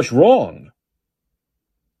done so much wrong.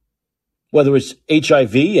 Whether it's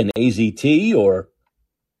HIV and AZT or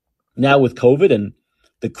now with COVID and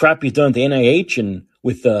the crap he's done at the NIH and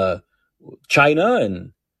with China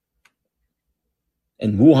and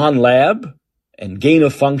Wuhan lab and gain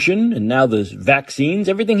of function, and now there's vaccines.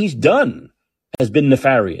 Everything he's done has been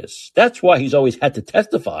nefarious. That's why he's always had to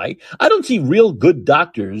testify. I don't see real good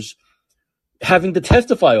doctors having to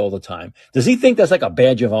testify all the time. Does he think that's like a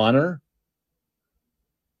badge of honor?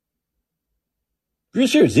 Are you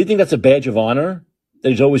serious? Does he think that's a badge of honor? That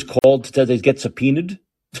he's always called to get subpoenaed?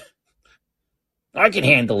 I can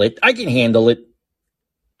handle it.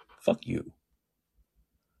 Fuck you.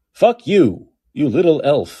 Fuck you, you little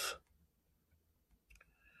elf.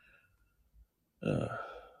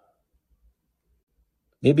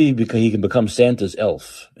 Maybe because he can become Santa's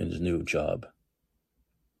elf in his new job.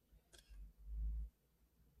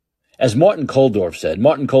 As Martin Kulldorff said,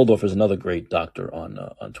 Martin Kulldorff is another great doctor on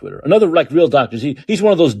Twitter. Another like real doctor. He's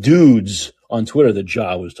one of those dudes on Twitter that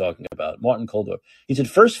Ja was talking about. Martin Kulldorff. He said,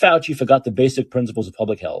 first Fauci forgot the basic principles of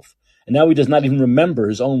public health, and now he does not even remember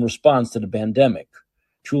his own response to the pandemic.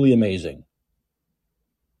 Truly amazing.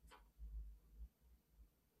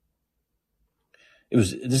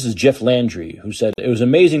 This is Jeff Landry, who said, it was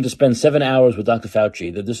amazing to spend 7 hours with Dr.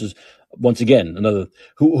 Fauci. That this is, once again, another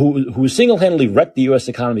who single-handedly wrecked the U.S.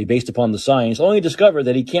 economy based upon the science, only discovered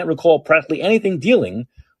that he can't recall practically anything dealing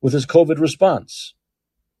with his COVID response.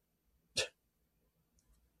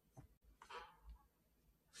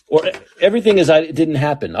 Or everything it didn't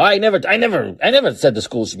happen. I never said the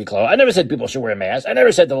schools should be closed. I never said people should wear masks. I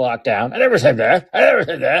never said the lockdown. I never said that.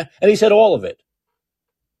 And he said all of it.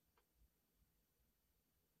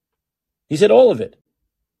 He said all of it.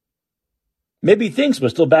 Maybe he thinks we're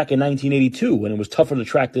still back in 1982 when it was tougher to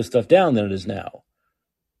track this stuff down than it is now.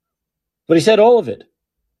 But he said all of it.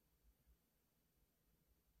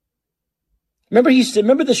 Remember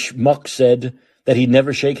the schmuck said that he'd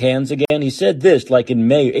never shake hands again? He said this like in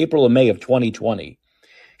April or May of 2020.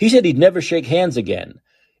 He said he'd never shake hands again.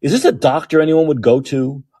 Is this a doctor anyone would go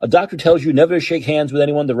to? A doctor tells you never to shake hands with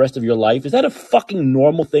anyone the rest of your life? Is that a fucking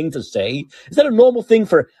normal thing to say? Is that a normal thing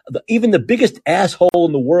for even the biggest asshole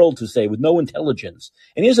in the world to say with no intelligence?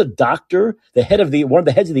 And here's a doctor, one of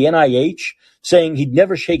the heads of the NIH, saying he'd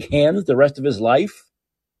never shake hands the rest of his life?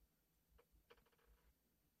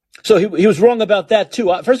 So he was wrong about that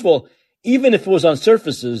too. First of all, even if it was on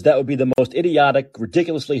surfaces, that would be the most idiotic,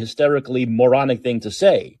 ridiculously, hysterically moronic thing to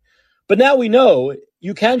say. But now we know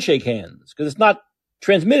you can shake hands because it's not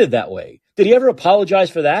transmitted that way. Did he ever apologize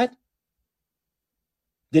for that?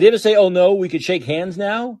 Did he ever say, oh no, we could shake hands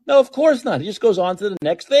now? No, of course not. He just goes on to the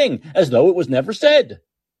next thing as though it was never said.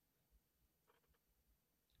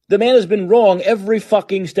 The man has been wrong every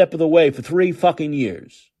fucking step of the way for 3 fucking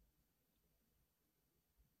years.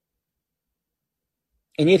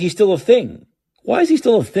 And yet he's still a thing. Why is he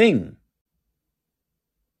still a thing?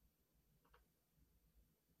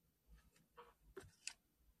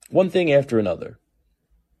 One thing after another.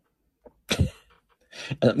 And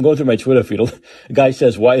I'm going through my Twitter feed. A guy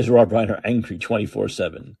says, why is Rob Reiner angry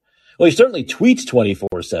 24/7? Well, he certainly tweets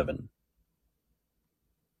 24/7.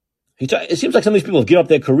 It seems like some of these people have given up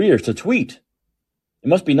their careers to tweet. It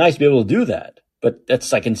must be nice to be able to do that, but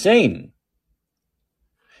that's like insane.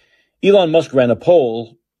 Elon Musk ran a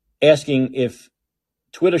poll asking if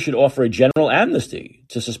Twitter should offer a general amnesty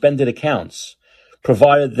to suspended accounts,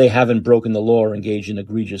 provided they haven't broken the law or engaged in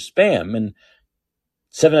egregious spam. And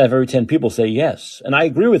 7 out of every 10 people say yes. And I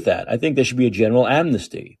agree with that. I think there should be a general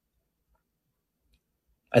amnesty.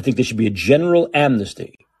 I think there should be a general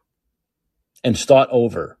amnesty and start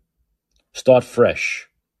over, start fresh.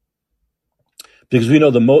 Because we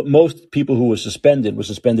know the most people who were suspended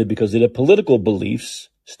because of their political beliefs.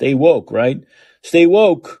 Stay woke, right? Stay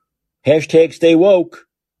woke. Hashtag stay woke.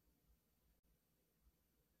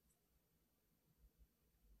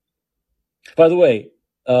 By the way,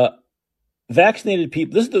 vaccinated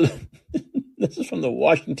people, this is from the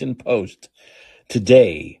Washington Post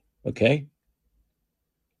today, okay?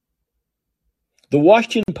 The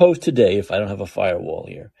Washington Post today, if I don't have a firewall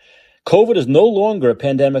here, COVID is no longer a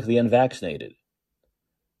pandemic of the unvaccinated.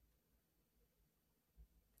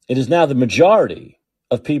 It is now the majority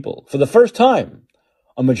of people. For the first time,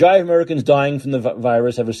 a majority of Americans dying from the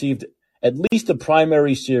virus have received at least the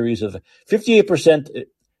primary series of 58%,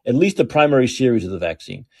 at least the primary series of the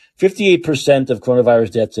vaccine. 58% of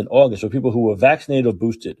coronavirus deaths in August were people who were vaccinated or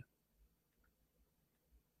boosted.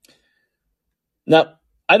 Now,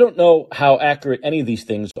 I don't know how accurate any of these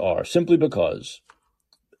things are, simply because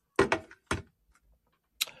if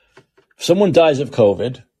someone dies of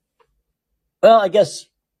COVID, well, I guess,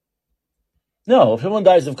 no, if someone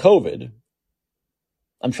dies of COVID,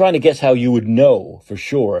 I'm trying to guess how you would know for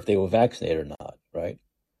sure if they were vaccinated or not, right?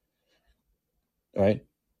 Right?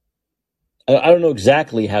 I don't know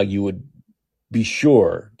exactly how you would be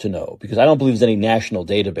sure to know, because I don't believe there's any national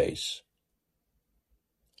database.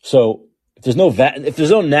 So if there's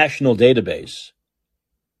no national database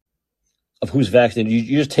of who's vaccinated,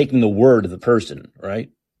 you're just taking the word of the person,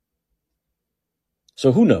 right?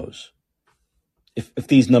 So who knows if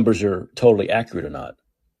these numbers are totally accurate or not?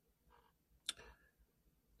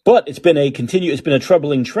 But it's been a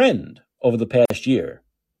troubling trend over the past year,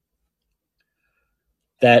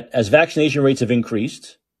 that as vaccination rates have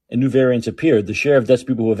increased and new variants appeared, the share of deaths of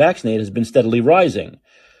people who are vaccinated has been steadily rising.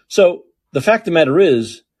 So the fact of the matter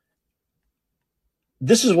is,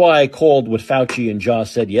 this is why I called what Fauci and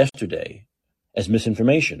Joss said yesterday as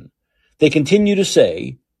misinformation. They continue to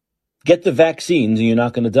say, get the vaccines and you're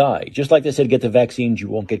not going to die. Just like they said, get the vaccines, you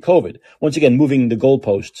won't get COVID. Once again, moving the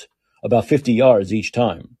goalposts about 50 yards each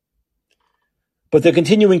time. But they're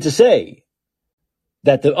continuing to say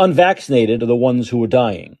that the unvaccinated are the ones who are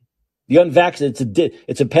dying. The unvaccinated,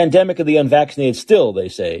 it's a pandemic of the unvaccinated still, they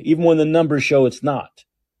say, even when the numbers show it's not.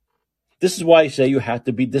 This is why I say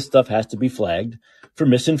this stuff has to be flagged for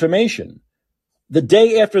misinformation. The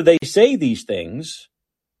day after they say these things,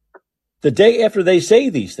 the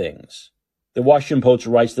Washington Post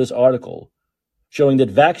writes this article showing that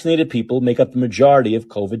vaccinated people make up the majority of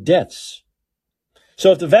COVID deaths.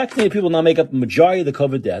 So if the vaccinated people now make up the majority of the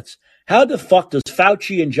COVID deaths, how the fuck does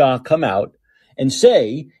Fauci and Ja come out and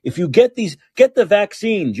say, if you get the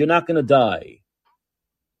vaccines, you're not going to die?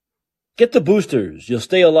 Get the boosters. You'll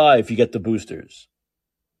stay alive if you get the boosters.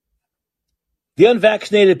 The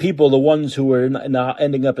unvaccinated people are the ones who are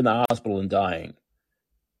ending up in the hospital and dying.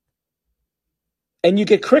 And you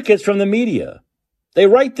get crickets from the media. They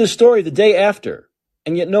write this story the day after,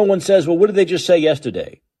 and yet no one says, well, what did they just say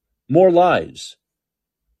yesterday? More lies.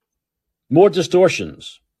 More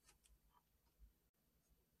distortions.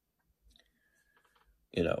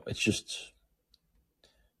 It's just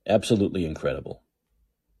absolutely incredible.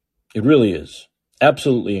 It really is.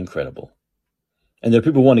 Absolutely incredible. And there are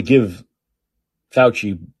people who want to give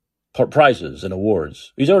Fauci prizes and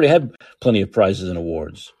awards. He's already had plenty of prizes and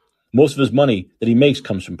awards. Most of his money that he makes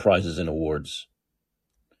comes from prizes and awards.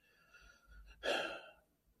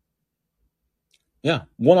 Yeah,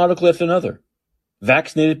 one article after another.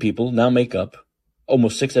 Vaccinated people now make up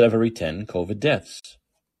almost 6 out of every 10 COVID deaths.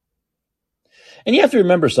 And you have to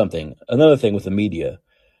remember something, another thing with the media.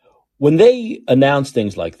 When they announce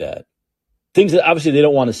things like that, things that obviously they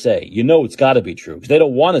don't want to say, it's got to be true, because they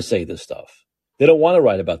don't want to say this stuff. They don't want to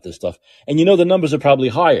write about this stuff. And the numbers are probably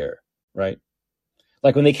higher, right?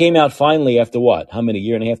 Like when they came out finally after what? How many?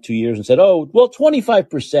 Year and a half, 2 years, and said, oh, well,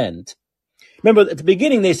 25%. Remember at the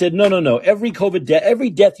beginning they said, no. Every COVID death, every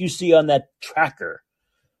death you see on that tracker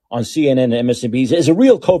on CNN and MSNBC is a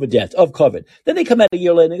real COVID death of COVID. Then they come out a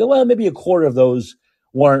year later and they go, well, maybe a quarter of those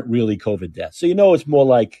weren't really COVID deaths. So it's more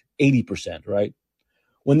like 80%, right?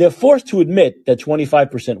 When they're forced to admit that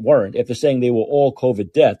 25% weren't, after saying they were all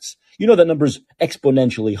COVID deaths, that number's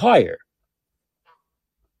exponentially higher.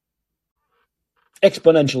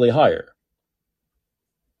 Exponentially higher.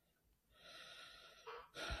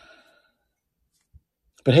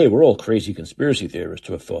 But hey, we're all crazy conspiracy theorists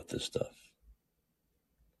to have thought this stuff.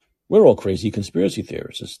 We're all crazy conspiracy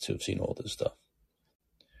theorists to have seen all this stuff.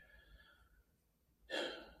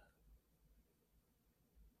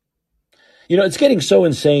 It's getting so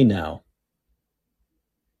insane now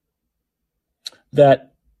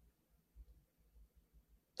that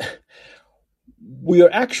we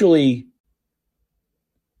actually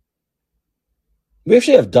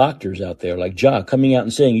have doctors out there like Ja coming out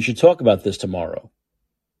and saying, you should talk about this tomorrow.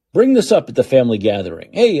 Bring this up at the family gathering.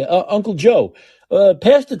 Hey, Uncle Joe,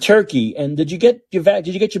 pass the turkey. And did you get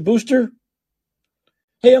your booster?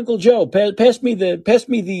 Hey, Uncle Joe, pass me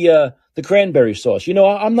the cranberry sauce.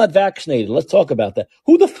 I'm not vaccinated. Let's talk about that.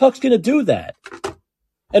 Who the fuck's going to do that?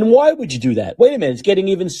 And why would you do that? Wait a minute. It's getting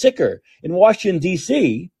even sicker. In Washington,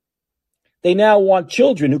 D.C., they now want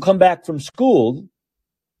children who come back from school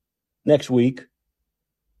next week,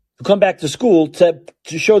 who come back to school to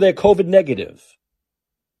show they're COVID negative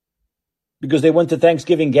because they went to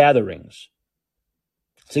Thanksgiving gatherings.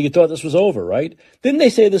 So you thought this was over, right? Didn't they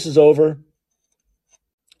say this is over?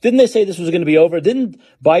 Didn't they say this was going to be over? Didn't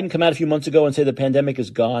Biden come out a few months ago and say the pandemic is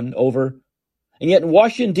gone, over? And yet in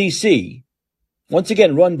Washington, D.C., once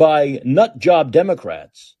again run by nut job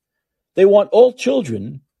Democrats, they want all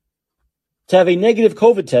children to have a negative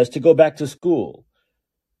COVID test to go back to school.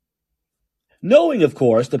 Knowing, of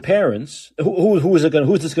course, the parents, who's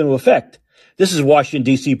this going to affect? This is Washington,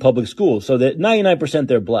 D.C. public schools, so that 99%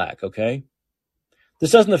 they're black, okay?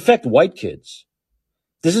 This doesn't affect white kids.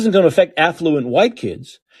 This isn't going to affect affluent white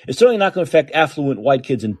kids. It's certainly not going to affect affluent white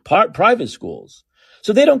kids in private schools.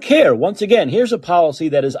 So they don't care. Once again, here's a policy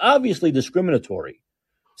that is obviously discriminatory,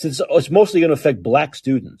 since it's mostly going to affect black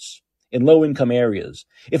students in low-income areas.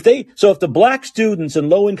 If the black students in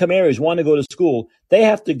low-income areas want to go to school, they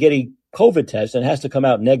have to get a COVID test and it has to come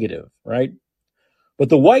out negative, right? But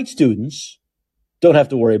the white students don't have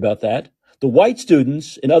to worry about that. The white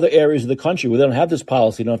students in other areas of the country where they don't have this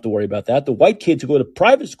policy don't have to worry about that. The white kids who go to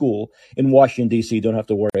private school in Washington, D.C. don't have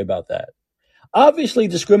to worry about that. Obviously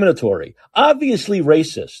discriminatory, obviously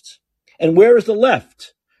racist. And where is the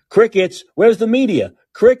left? Crickets. Where's the media?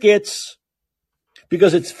 Crickets.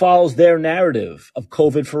 Because it follows their narrative of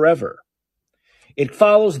COVID forever. It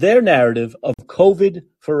follows their narrative of COVID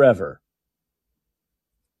forever.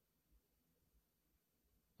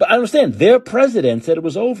 But I understand their president said it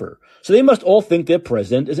was over. So they must all think their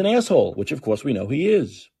president is an asshole, which of course we know he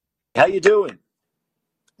is. How you doing?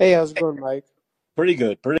 Hey, how's it going, Mike? Pretty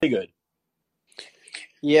good.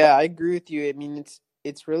 Yeah, I agree with you. I mean,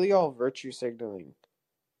 it's really all virtue signaling.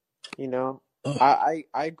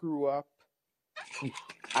 I grew up.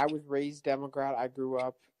 I was raised Democrat. I grew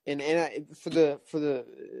up, and for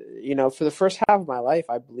the first half of my life,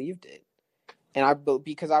 I believed it, and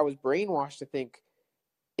because I was brainwashed to think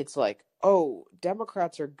it's like, oh,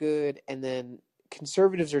 Democrats are good, and then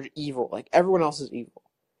conservatives are evil. Like everyone else is evil.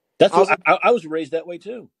 That's what I was raised that way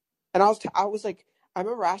too. And I was like, I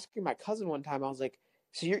remember asking my cousin one time. I was like,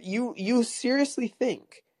 so you seriously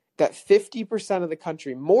think that 50% of the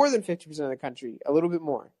country, more than 50% of the country, a little bit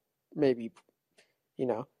more, maybe,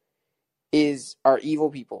 are evil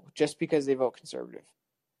people just because they vote conservative?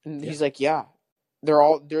 And he's like, yeah,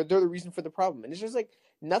 they're the reason for the problem. And it's just like,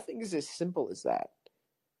 nothing is as simple as that,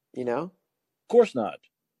 Of course not.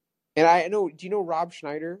 And I know, do you know Rob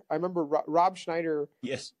Schneider? I remember Rob Schneider.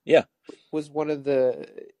 Yes. Yeah. Was one of the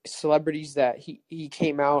celebrities that he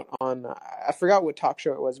came out on. I forgot what talk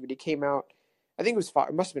show it was, but he came out. I think it was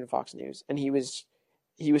it must have been Fox News, and he was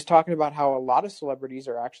talking about how a lot of celebrities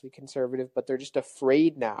are actually conservative, but they're just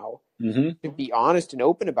afraid now to be honest and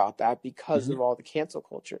open about that because of all the cancel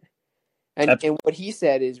culture. And what he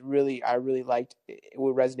said is I really liked it.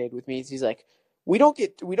 What resonated with me is he's like, we don't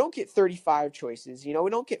get 35 choices, we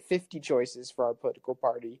don't get 50 choices for our political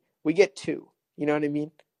party. We get 2. You know what I mean?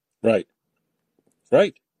 Right.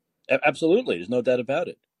 Absolutely. There's no doubt about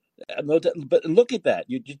it. No doubt. But look at that.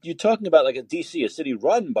 You're talking about like a D.C., a city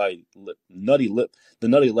run by the nutty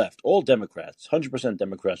left, all Democrats, 100%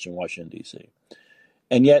 Democrats in Washington, D.C.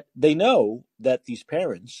 And yet they know that these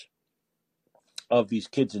parents of these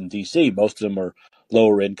kids in DC, most of them are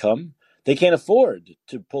lower income. They can't afford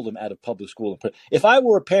to pull them out of public school. If I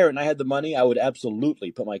were a parent and I had the money, I would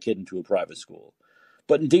absolutely put my kid into a private school.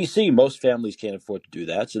 But in DC, most families can't afford to do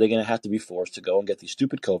that, so they're going to have to be forced to go and get these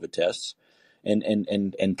stupid COVID tests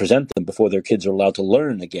and present them before their kids are allowed to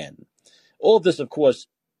learn again. All of this, of course,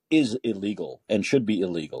 is illegal and should be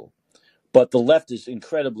illegal. But the left is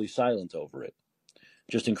incredibly silent over it.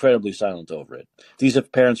 Just incredibly silent over it. These are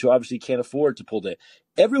parents who obviously can't afford to pull their.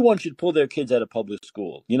 Everyone should pull their kids out of public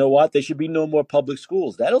school. You know what? There should be no more public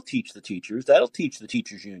schools. That'll teach the teachers. That'll teach the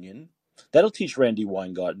teachers union. That'll teach Randy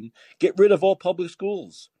Weingarten. Get rid of all public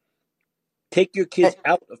schools. Take your kids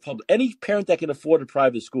out of public. Any parent that can afford a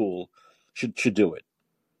private school should do it.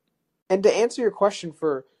 And to answer your question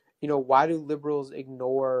for, why do liberals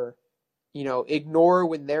ignore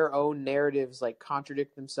when their own narratives like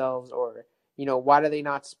contradict themselves, or, why do they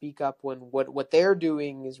not speak up when what they're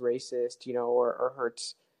doing is racist, or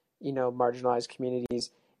hurts, marginalized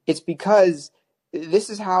communities? It's because this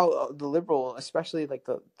is how the liberal, especially like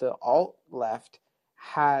the alt left,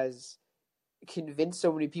 has convinced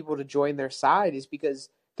so many people to join their side, is because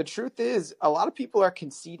the truth is a lot of people are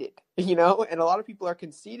conceited, and a lot of people are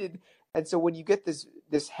conceited. And so when you get this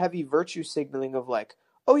heavy virtue signaling of like,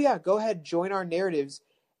 oh yeah, go ahead, join our narratives,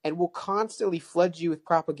 and we'll constantly flood you with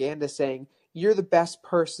propaganda saying you're the best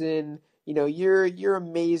person, you're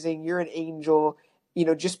amazing, you're an angel,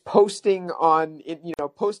 just posting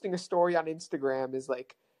a story on Instagram is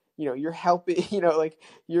like, you're helping, like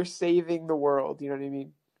you're saving the world. You know what I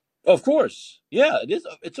mean? Of course, yeah, it is.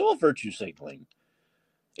 It's all virtue signaling.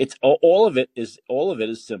 It's all of it is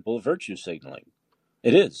simple virtue signaling.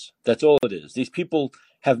 It is. That's all it is. These people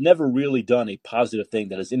have never really done a positive thing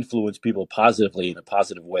that has influenced people positively in a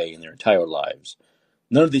positive way in their entire lives.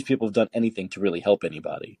 None of these people have done anything to really help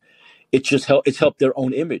anybody. It's helped their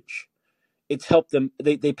own image. It's helped them.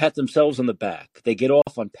 They pat themselves on the back. They get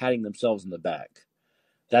off on patting themselves on the back.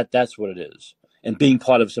 That's what it is. And being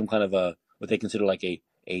part of some kind of what they consider like a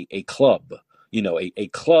club, a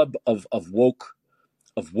club of woke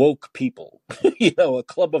people, a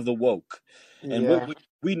club of the woke. And Yeah.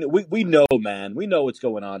 we know, man. We know what's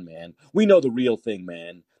going on, man. We know the real thing,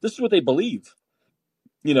 man. This is what they believe,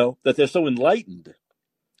 that they're so enlightened.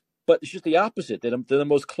 But it's just the opposite. They're the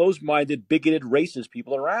most closed-minded, bigoted, racist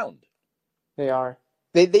people around. They are.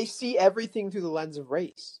 They see everything through the lens of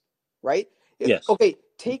race, right? Yes. Okay,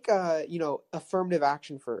 take affirmative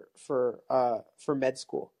action for med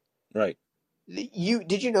school. Right.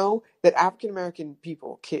 Did you know that African American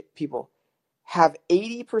people have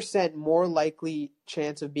 80% more likely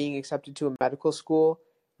chance of being accepted to a medical school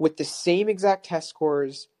with the same exact test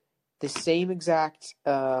scores, the same exact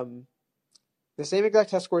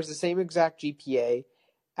GPA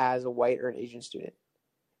as a white or an Asian student.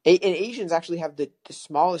 And Asians actually have the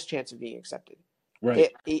smallest chance of being accepted.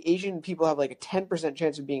 Right. Asian people have like a 10%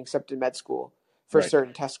 chance of being accepted to med school for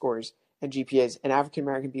certain test scores and GPAs, and African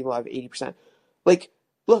American people have 80%. Like,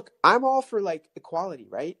 look, I'm all for like equality,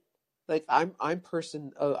 right? Like, I'm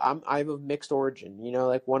of mixed origin.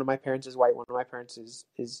 Like one of my parents is white, one of my parents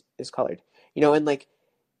is colored. And like,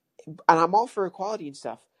 and I'm all for equality and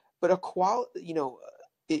stuff. But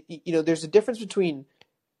there's a difference between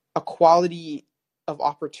equality of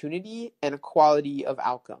opportunity and equality of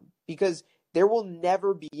outcome, because there will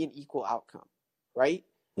never be an equal outcome, right?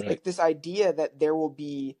 Like this idea that there will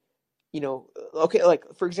be, okay, like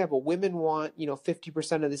for example, women want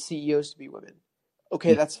 50% of the CEOs to be women.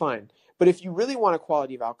 Okay, that's fine. But if you really want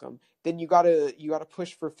equality of outcome, then you gotta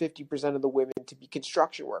push for 50% of the women to be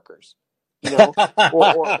construction workers, or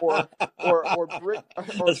brick.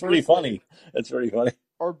 That's pretty funny. That's pretty funny.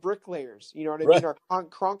 Or bricklayers, you know what I mean, or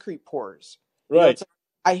concrete pourers. Right.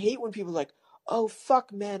 I hate when people are like, oh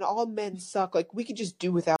fuck men, all men suck. Like we could just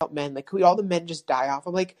do without men. Like could all the men just die off?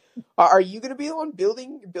 I'm like, are you gonna be the one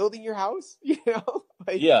building your house?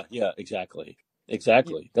 Like, yeah, exactly.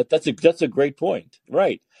 That's a great point.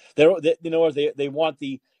 Right. They want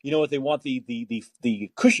the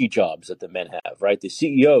cushy jobs that the men have, right? The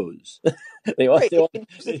CEOs. And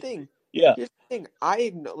here's the thing. Yeah. Here's the thing.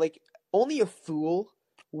 Like only a fool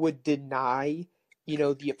would deny,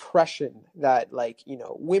 the oppression that like,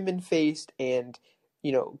 women faced and,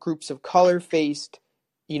 groups of color faced,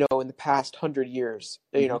 in the past 100 years,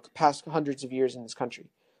 past hundreds of years in this country.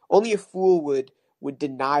 Only a fool would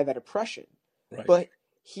deny that oppression. Right. But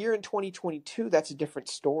here in 2022, that's a different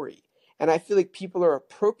story. And I feel like people are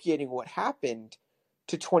appropriating what happened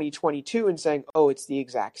to 2022 and saying, oh, it's the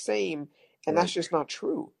exact same. And that's just not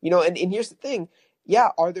true. And here's the thing.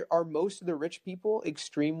 Yeah, are most of the rich people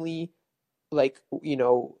extremely like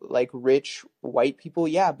rich white people?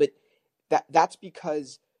 Yeah, but that's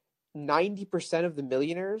because 90% of the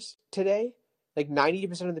millionaires today, like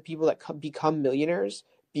 90% of the people that become millionaires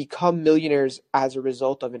as a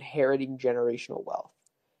result of inheriting generational wealth.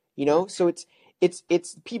 Right. So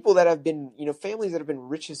it's people that have been, families that have been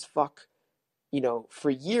rich as fuck, for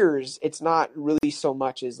years. It's not really so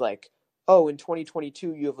much as like, oh, in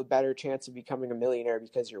 2022 you have a better chance of becoming a millionaire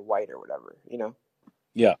because you're white or whatever.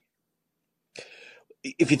 Yeah.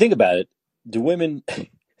 If you think about it,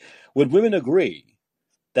 would women agree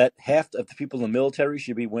that half of the people in the military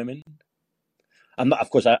should be women? I'm not, of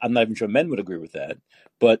course, I'm not even sure men would agree with that.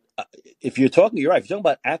 But if you're talking, you're right. If you're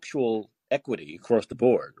talking about actual equity across the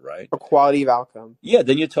board, right? Or quality of outcome. Yeah,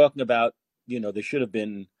 then you're talking about, there should have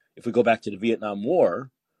been, if we go back to the Vietnam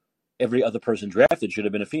War, every other person drafted should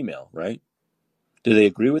have been a female, right? Do they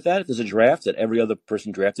agree with that? If there's a draft that every other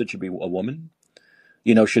person drafted should be a woman?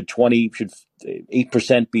 Should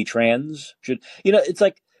 8% be trans? It's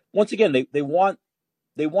like, once again, they want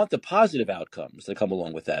the positive outcomes that come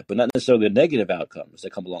along with that, but not necessarily the negative outcomes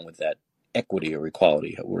that come along with that equity or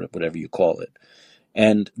equality or whatever you call it.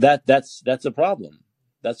 And that's a problem.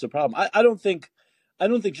 That's a problem. I don't think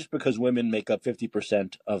just because women make up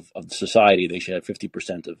 50% of society, they should have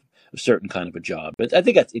 50% of a certain kind of a job. But I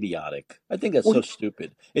think that's idiotic. I think that's so Well,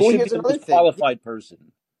 stupid. It well, should be here's the another most thing. qualified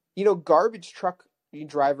person. Garbage truck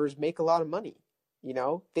drivers make a lot of money.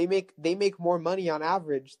 They make more money on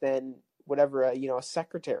average than whatever a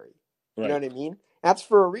secretary. You know Right. what I mean? That's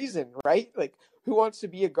for a reason, right? Like, who wants to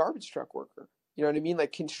be a garbage truck worker? You know what I mean?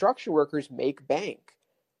 Like, construction workers make bank.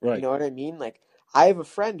 You Right. know what I mean? Like, I have a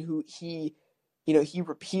friend who he's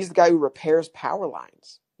the guy who repairs power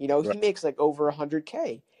lines. He Right. makes like over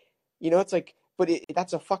 100K. It's like, but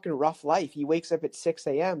that's a fucking rough life. He wakes up at 6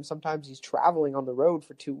 a.m. Sometimes he's traveling on the road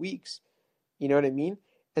for 2 weeks. You know what I mean?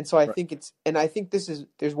 And so Right. I think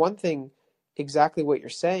there's one thing, exactly what you're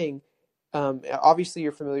saying. Obviously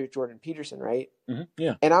you're familiar with Jordan Peterson, right?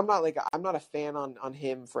 Yeah. And I'm not a fan on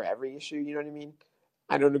him for every issue. You know what I mean?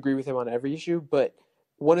 I don't agree with him on every issue, but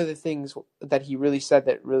one of the things that he really said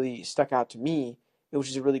that really stuck out to me, which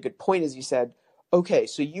is a really good point, is he said, okay,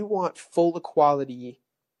 so you want full equality.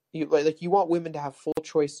 You want women to have full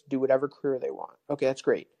choice to do whatever career they want. Okay, that's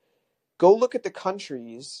great. Go look at the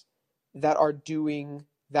countries that are doing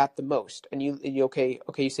that the most. And you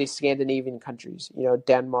say Scandinavian countries,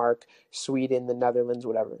 Denmark, Sweden, the Netherlands,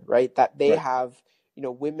 whatever, right? That they Right. have,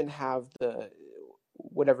 women have the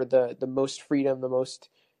most freedom, the most,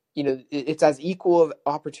 it's as equal of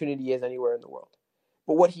opportunity as anywhere in the world.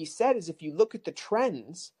 But what he said is, if you look at the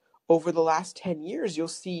trends over the last 10 years,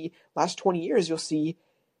 last 20 years, you'll see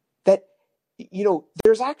that,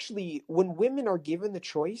 there's actually, when women are given the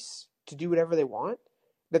choice to do whatever they want,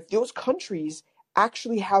 that those countries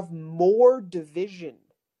actually have more division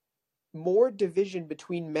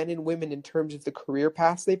between men and women in terms of the career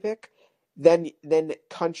paths they pick than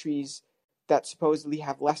countries that supposedly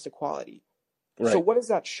have less equality. So Right. what does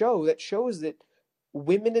that show? That shows that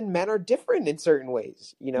women and men are different in certain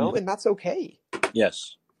ways, Mhm. and that's okay.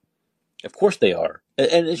 Yes. Of course they are,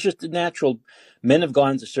 and it's just natural. Men have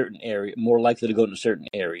gone into certain area, more likely to go into certain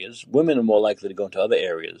areas. Women are more likely to go into other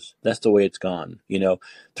areas. That's the way it's gone.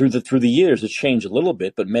 Through the years, it's changed a little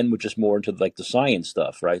bit, but men were just more into like the science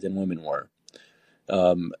stuff, right, than women were.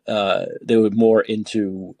 They were more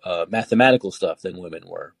into mathematical stuff than women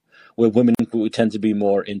were. Where women would tend to be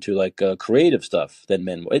more into like creative stuff than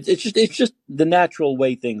men were. It's just the natural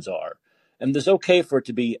way things are, and it's okay for it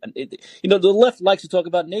to be. The left likes to talk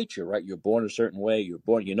about nature, right? You're born a certain way. You're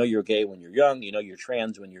born. You're gay when you're young. You're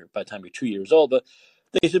trans when by the time you're 2 years old. But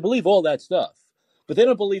they should believe all that stuff. But they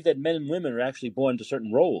don't believe that men and women are actually born to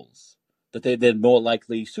certain roles that they're more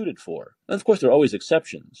likely suited for. And of course, there are always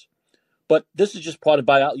exceptions. But this is just part of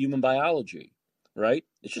human biology, right?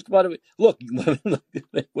 It's just about it. Look,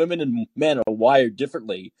 women and men are wired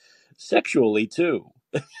differently sexually too.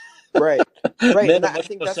 Right. Right. Men And are I much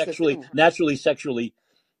think more that's the thing. naturally sexually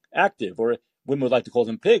active, or women would like to call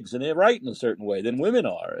them pigs, and they're right in a certain way than women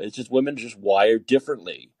are. It's just women are just wired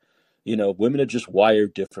differently. Women are just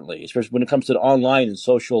wired differently, especially when it comes to the online and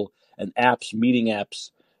social and apps, meeting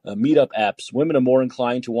apps, meetup apps. Women are more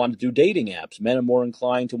inclined to want to do dating apps. Men are more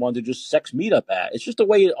inclined to want to just sex meetup apps. It's just the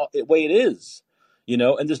way it is,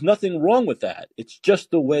 and there's nothing wrong with that. It's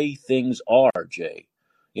just the way things are, Jay.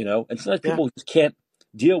 And sometimes Yeah. people just can't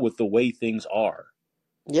deal with the way things are,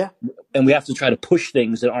 Yeah. and we have to try to push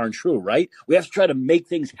things that aren't true, right? We have to try to make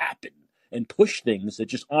things happen and push things that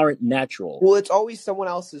just aren't natural. Well, it's always someone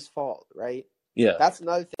else's fault, right? Yeah. That's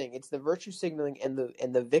another thing. It's the virtue signaling and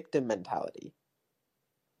the victim mentality.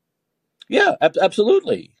 Yeah,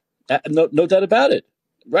 absolutely. No doubt about it.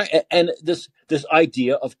 right. And this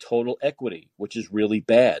idea of total equity, which is really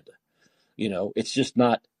bad. It's just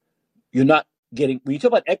not. You're not getting when you talk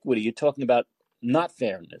about equity. You're talking about not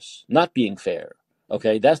fairness, not being fair.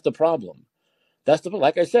 Okay, that's the problem. That's the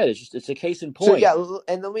like I said. It's a case in So point. yeah,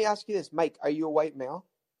 and let me ask you this, Mike: are you a white male?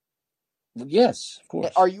 Yes, of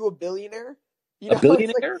course. Are you a billionaire? A It's like,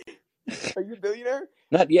 billionaire? are you a billionaire?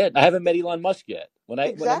 Not yet. I haven't met Elon Musk yet. When I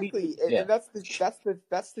meet, Exactly, yeah, and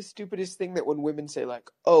that's the stupidest thing, that when women say like,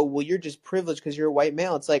 "Oh, well, you're just privileged because you're a white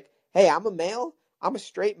male," it's like, "Hey, I'm a male. I'm a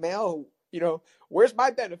straight male. Where's my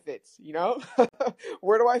benefits?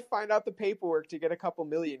 Where do I find out the paperwork to get a couple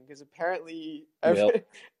million? Because apparently well, every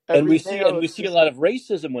and every we see male and we is see a just lot of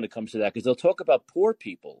racism when it comes to that because they'll talk about poor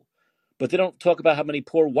people, but they don't talk about how many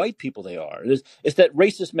poor white people they are. It's that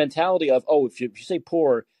racist mentality of if you say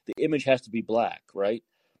poor, the image has to be black, right?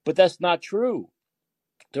 But that's not true.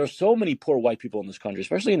 There are so many poor white people in this country,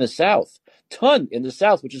 especially in the South. Ton in the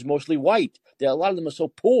South, which is mostly white. A lot of them are so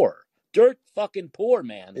poor, dirt fucking poor,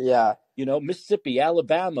 man. yeah. Mississippi,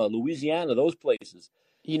 Alabama, Louisiana, those places.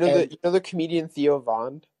 And The comedian Theo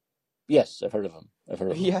Von. yes, I've heard of him. I've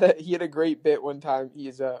heard of He him. had a great bit one time.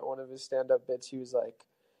 He's one of his stand up bits. He was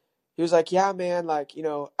like, yeah, man, like,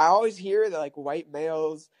 I always hear that like white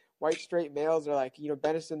straight males are like,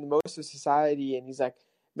 benefiting the most of society. And he's like,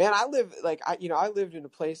 man, I lived in a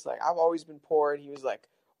place like I've always been poor. And he was like,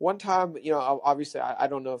 one time, obviously, I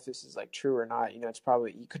don't know if this is like true or not. It's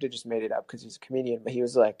probably, he could have just made it up because he's a comedian. But he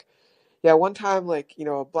was like, yeah, one time, like,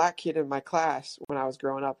 a black kid in my class when I was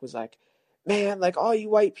growing up was like, man, like, all you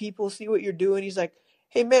white people, see what you're doing. He's like,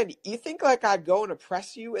 hey, man, you think like I'd go and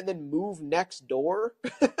oppress you and then move next door?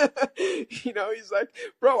 He's like,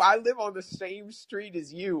 bro, I live on the same street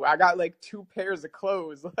as you. I got like two pairs of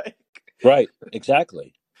clothes. Like, Right.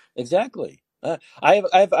 Exactly. Exactly. I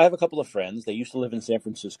have a couple of friends. They used to live in San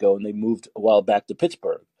Francisco and they moved a while back to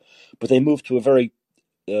Pittsburgh, but they moved to a very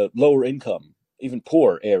lower income, even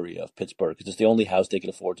poor area of Pittsburgh because it's the only house they could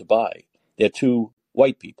afford to buy. They're two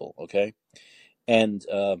white people, okay, and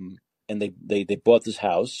they bought this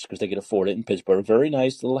house because they could afford it in Pittsburgh. Very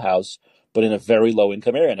nice little house, but in a very low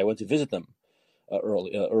income area. And I went to visit them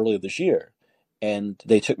earlier this year, and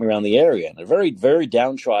they took me around the area. And a very very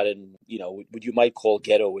downtrodden, what you might call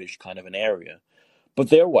ghetto-ish kind of an area. But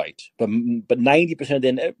they're white. But 90%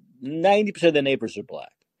 of their neighbors are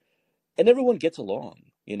black, and everyone gets along.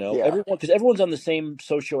 yeah, Everyone because everyone's on the same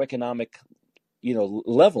socioeconomic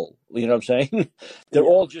level. You know what I'm saying? They're yeah,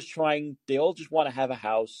 all just trying. They all just want to have a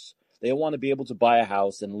house. They want to be able to buy a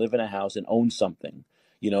house and live in a house and own something.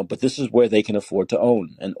 But this is where they can afford to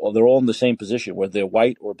own, and they're all in the same position, whether they're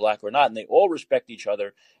white or black or not, and they all respect each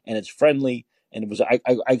other, and it's friendly. And it was,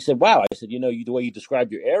 I said, wow. I said, the way you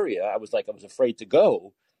described your area, I was like, I was afraid to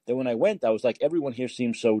go. Then when I went, I was like, everyone here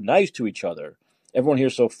seems so nice to each other. Everyone here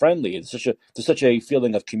is so friendly. There's such a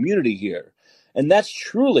feeling of community here, and that's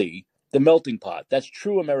truly the melting pot. That's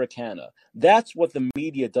true Americana. That's what the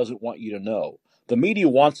media doesn't want you to know. The media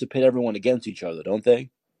wants to pit everyone against each other, don't they?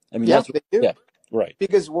 I mean, yeah, that's what, they do. yeah, right,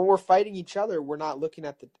 Because when we're fighting each other, we're not looking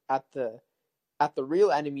at the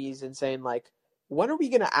real enemies and saying like, when are we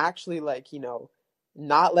going to actually like,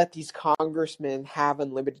 not let these congressmen have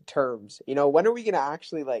unlimited terms? When are we going to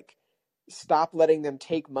actually like stop letting them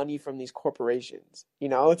take money from these corporations?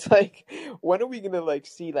 It's like, when are we going to like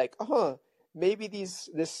see like, maybe this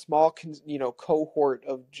small cohort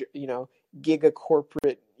of giga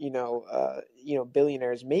corporate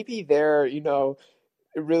billionaires, maybe they're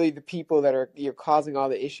really the people that are causing all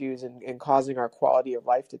the issues and causing our quality of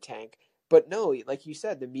life to tank. But no, like you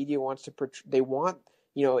said, the media wants to they want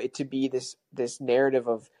it to be this narrative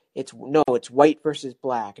of it's white versus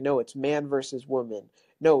black, no, it's man versus woman,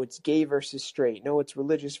 no, it's gay versus straight, no, it's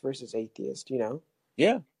religious versus atheist,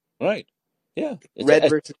 yeah, right, yeah, red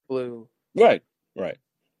versus blue. right, right,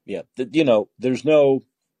 yeah.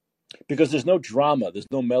 Because there's no drama, there's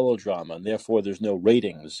no melodrama, and therefore there's no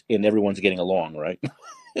ratings, and everyone's getting along, right?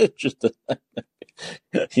 It's just,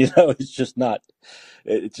 it's just not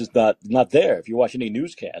there. If you watch any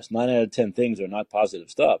newscast, 9 out of 10 things are not positive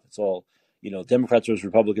stuff. It's all, Democrats versus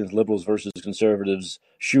Republicans, liberals versus conservatives,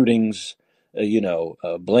 shootings,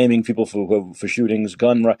 blaming people for shootings,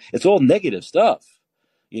 it's all negative stuff.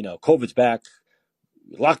 COVID's back,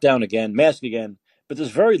 lockdown again, mask again, but there's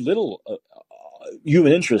very little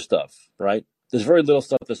human interest stuff, right? There's very little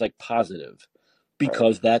stuff that's like positive Right.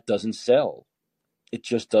 because that doesn't sell. It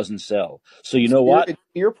just doesn't sell. So you know what? It's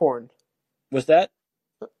fear porn. What's that?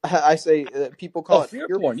 I say people Oh, call it fear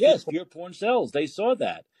fear porn. fear Yes, fear porn sells. They saw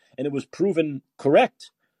that, and it was proven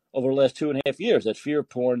correct over the last 2.5 years that fear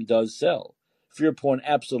porn does sell. Fear porn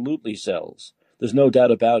absolutely sells. There's no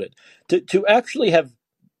doubt about it. To actually have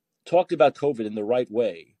talked about COVID in the right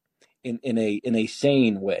way, in a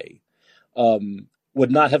sane way,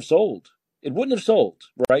 would not have sold. It wouldn't have sold,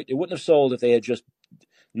 right? It wouldn't have sold if they had just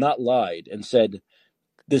not lied and said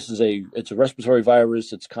it's a respiratory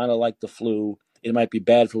virus. It's kind of like the flu. It might be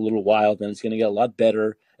bad for a little while, then it's going to get a lot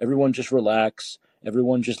better. Everyone just relax.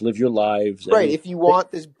 Everyone just live your lives. Right. If you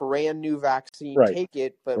want this brand new vaccine, Right. take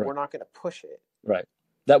it, but Right. we're not going to push it. Right.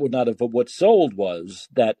 That would not have. But what sold was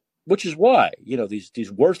that, which is why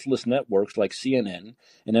these worthless networks like CNN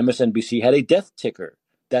and MSNBC had a death ticker.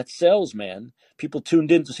 That sells, man. People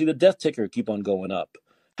tuned in to see the death ticker keep on going up.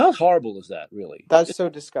 How horrible is that, really? That's so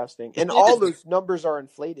disgusting. And all those numbers are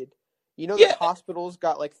inflated. You know that hospitals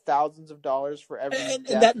got like thousands of dollars for every and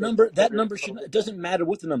death that number shouldn't. It doesn't matter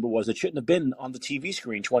what the number was. It shouldn't have been on the TV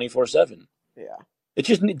screen 24/7. Yeah.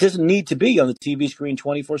 It doesn't need to be on the TV screen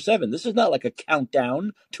 24/7. This is not like a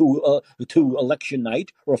countdown to election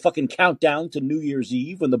night or a fucking countdown to New Year's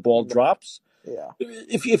Eve when the ball drops. Yeah.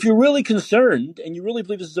 If you're really concerned and you really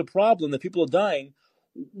believe this is a problem that people are dying,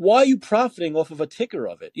 why are you profiting off of a ticker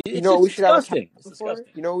of it? You know what we should have a countdown for?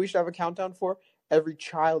 You know what we should have a countdown for? Every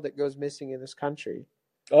child that goes missing in this country.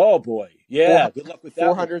 Oh boy, yeah. Good luck with that.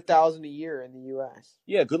 400,000 a year in the U.S.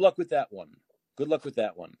 Yeah, good luck with that one. Good luck with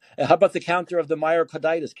that one. And how about the counter of the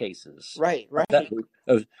myocarditis cases? Right. Do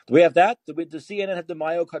we have that? Does CNN have the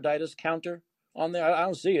myocarditis counter on there? I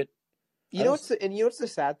don't see it. You know what's the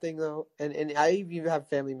sad thing though, and I even have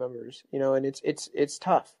family members, and it's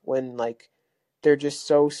tough when like they're just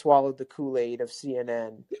so swallowed the Kool-Aid of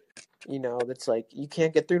CNN, that's like you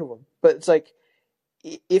can't get through to them. But it's like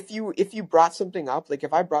if you brought something up, like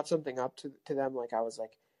if I brought something up to them, like I was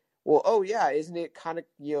like, well, oh yeah, isn't it kind of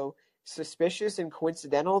suspicious and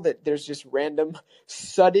coincidental that there's just random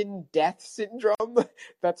sudden death syndrome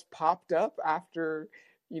that's popped up after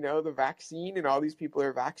the vaccine and all these people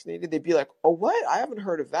are vaccinated? They'd be like, oh, what? I haven't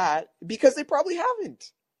heard of that, because they probably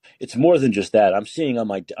haven't. It's more than just that. I'm seeing on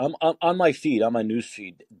my feed, on my news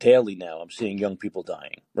feed daily now, I'm seeing young people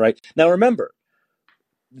dying, right? Now remember,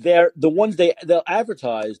 they're the ones they'll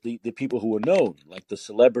advertise the people who are known, like the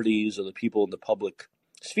celebrities or the people in the public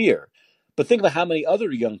sphere. But think about how many other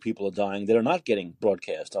young people are dying that are not getting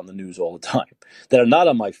broadcast on the news all the time, that are not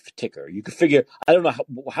on my ticker. You could figure, I don't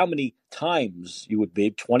know how many times you would be,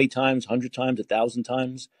 20 times, 100 times, 1,000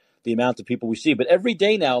 times, the amount of people we see. But every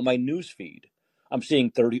day now on my news feed, I'm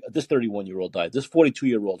seeing this 31-year-old died, this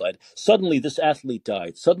 42-year-old died, suddenly this athlete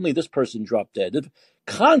died, suddenly this person dropped dead.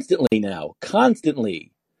 Constantly now,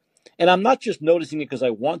 constantly. And I'm not just noticing it because I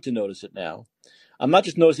want to notice it now. I'm not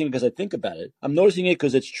just noticing it because I think about it. I'm noticing it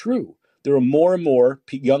because it's true. There are more and more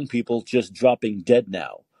young people just dropping dead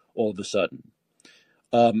now, all of a sudden.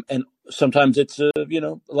 And sometimes it's, a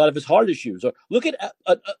lot of it's heart issues. Or look at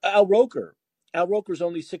Al Roker. Al Roker's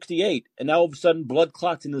only 68, and now all of a sudden blood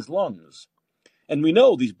clots in his lungs. And we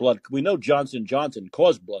know Johnson & Johnson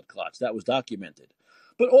caused blood clots. That was documented.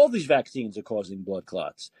 But all these vaccines are causing blood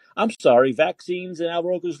clots. I'm sorry, vaccines in Al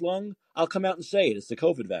Roker's lung, I'll come out and say it. It's the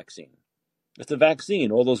COVID vaccine. It's the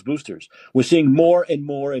vaccine, all those boosters. We're seeing more and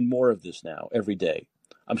more and more of this now every day.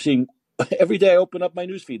 I'm seeing every day I open up my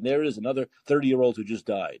newsfeed, and there it is, another 30-year-old who just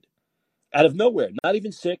died. Out of nowhere, not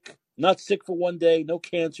even sick, not sick for one day, no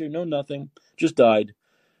cancer, no nothing, just died.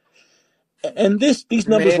 And these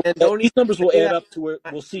numbers will add up to where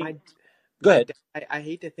we'll see. Go ahead. I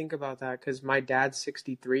hate to think about that because my dad's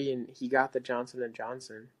 63 and he got the Johnson &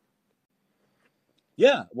 Johnson.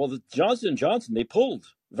 Yeah, well, the Johnson & Johnson, they pulled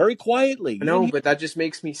very quietly. No, but that just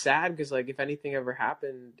makes me sad because, like, if anything ever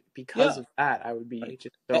happened because of that, I would be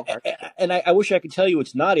just so heartbroken. And I wish I could tell you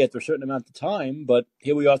it's not after a certain amount of time, but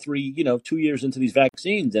here we are 2 years into these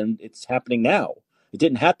vaccines, and it's happening now. It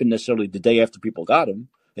didn't happen necessarily the day after people got them.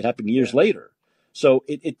 It happened years later. So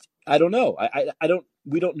I don't know.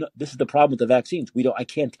 We don't know. This is the problem with the vaccines. I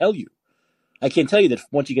can't tell you. I can't tell you that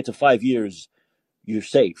once you get to 5 years, you're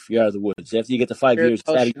safe. You're out of the woods. After you get to 5 years,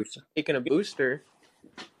 taking a booster.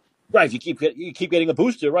 Right, you keep getting a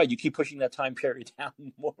booster, right? You keep pushing that time period down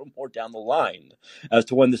more and more down the line as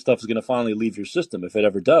to when this stuff is going to finally leave your system, if it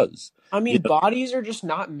ever does. I mean, bodies are just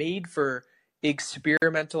not made for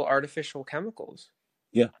experimental artificial chemicals.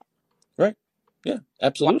 Yeah, right. Yeah,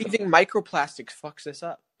 absolutely. Why do you think microplastics fucks this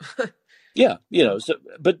up? Yeah,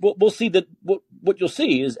 but we'll see that what you'll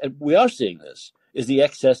see is, and we are seeing this, is the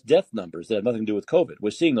excess death numbers that have nothing to do with COVID.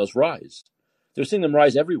 We're seeing those rise. They're seeing them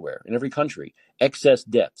rise everywhere, in every country. Excess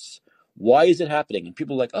deaths. Why is it happening? And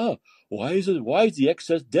people are like, oh, why is the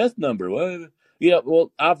excess death number? Well,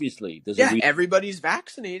 obviously. Everybody's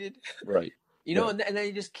vaccinated. Right. And then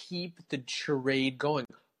they just keep the charade going.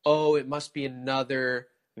 Oh, it must be another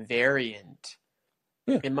variant.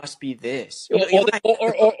 Yeah. It must be this.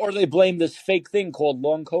 Or they blame this fake thing called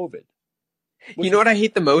long COVID. You know what I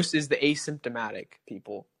hate the most is the asymptomatic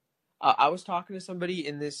people. I was talking to somebody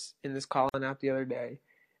in this call-in app the other day,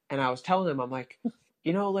 and I was telling them, I'm like,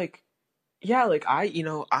 like, yeah, like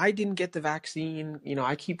I didn't get the vaccine.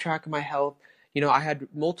 I keep track of my health. I had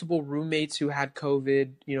multiple roommates who had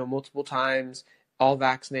COVID. Multiple times, all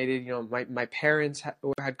vaccinated. My parents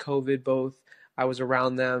had COVID both. I was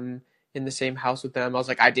around them in the same house with them. I was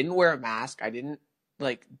like, I didn't wear a mask. I didn't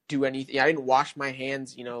like do anything. I didn't wash my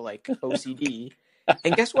hands. Like OCD.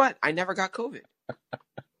 And guess what? I never got COVID.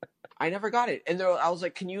 I never got it. And I was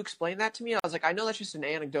like, can you explain that to me? I was like, I know that's just an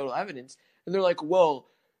anecdotal evidence. And they're like, well,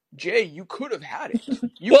 Jay, you could have had it.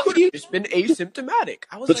 You could have just been asymptomatic.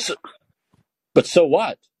 I was like, but so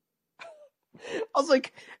what? I was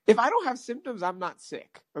like, if I don't have symptoms, I'm not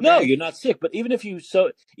sick. Okay? No, you're not sick. But if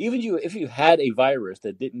you had a virus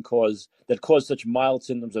that caused such mild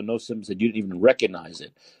symptoms or no symptoms that you didn't even recognize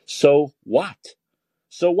it, so what?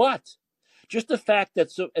 So what? Just the fact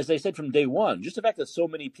that, so as I said from day one, just the fact that so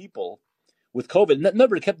many people with COVID, that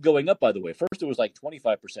number kept going up, by the way. First, it was like 25%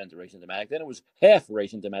 were asymptomatic. Then it was half were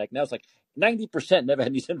asymptomatic. Now it's like 90% never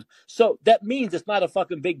had any symptoms. So that means it's not a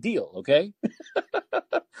fucking big deal, okay?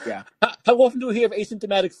 Yeah. How often do we hear of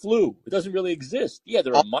asymptomatic flu? It doesn't really exist. Yeah,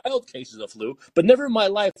 there are mild cases of flu, but never in my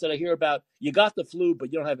life did I hear about you got the flu,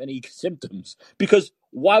 but you don't have any symptoms. Because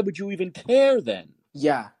why would you even care then?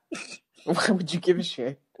 Yeah. Why would you give a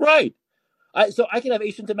shit? Right. So I can have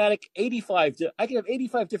asymptomatic 85. I can have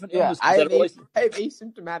 85 different illnesses. I have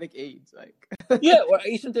asymptomatic AIDS. Yeah, or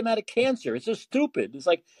asymptomatic cancer. It's just stupid. It's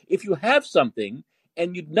like if you have something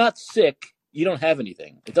and you're not sick, you don't have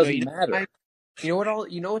anything. It doesn't matter.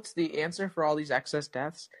 What's the answer for all these excess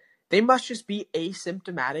deaths? They must just be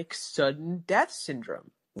asymptomatic sudden death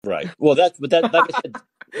syndrome. Right. Well,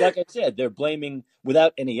 like I said, they're blaming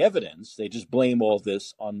without any evidence. They just blame all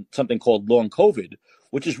this on something called long COVID,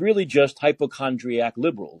 which is really just hypochondriac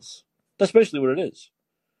liberals. That's basically what it is.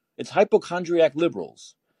 It's hypochondriac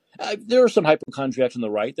liberals. There are some hypochondriacs on the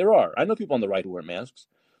right. There are. I know people on the right who wear masks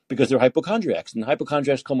because they're hypochondriacs. And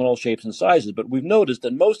hypochondriacs come in all shapes and sizes. But we've noticed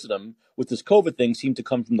that most of them with this COVID thing seem to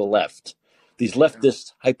come from the left. These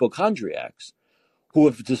leftist hypochondriacs who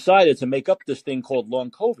have decided to make up this thing called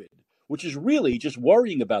long COVID, which is really just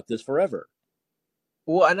worrying about this forever.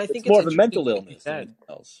 Well, and I think it's more of a mental illness than anything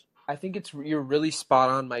else. I think you're really spot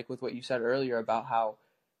on, Mike, with what you said earlier about how,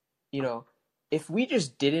 if we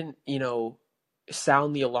just didn't,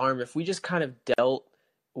 sound the alarm, if we just kind of dealt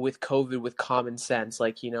with COVID with common sense,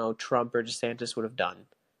 like, Trump or DeSantis would have done,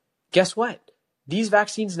 guess what? These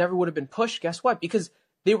vaccines never would have been pushed. Guess what? Because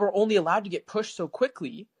they were only allowed to get pushed so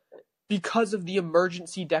quickly because of the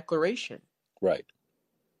emergency declaration. Right.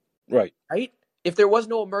 If there was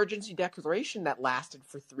no emergency declaration that lasted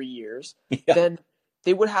for 3 years, then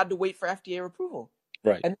they would have had to wait for FDA approval.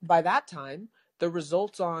 Right. And by that time, the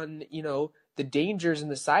results on, the dangers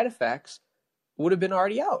and the side effects would have been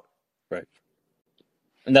already out. Right.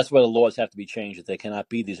 And that's why the laws have to be changed, that they cannot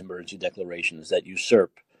be these emergency declarations that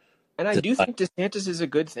usurp. And I do think DeSantis is a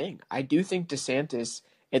good thing. I do think DeSantis,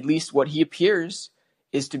 at least what he appears,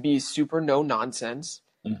 is to be super no nonsense.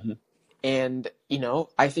 Mm-hmm. And,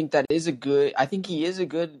 I think he is a good,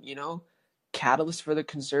 catalyst for the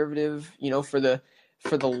conservative, for the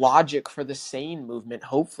logic, for the sane movement,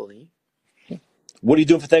 hopefully. What are you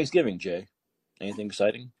doing for Thanksgiving, Jay? Anything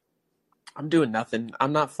exciting? I'm doing nothing.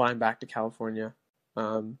 I'm not flying back to California.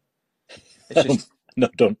 It's just no,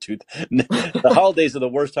 don't do that. The holidays are the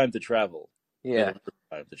worst time to travel. Yeah.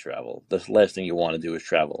 Time to travel. The last thing you want to do is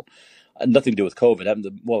travel. Nothing to do with COVID.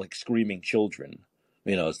 Having more like screaming children.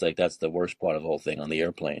 It's like that's the worst part of the whole thing on the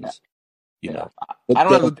airplanes. I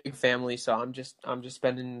don't have a big family, so I'm just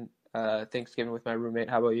spending Thanksgiving with my roommate.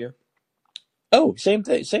 How about you? Oh, same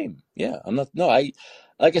thing. Same. Yeah.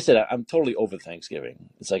 Like I said, I'm totally over Thanksgiving.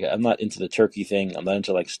 It's like I'm not into the turkey thing. I'm not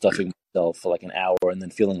into like stuffing myself for like an hour and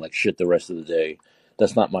then feeling like shit the rest of the day.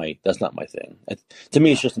 That's not my thing. To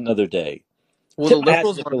me, it's just another day. Well, the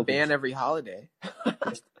liberals want to ban every holiday.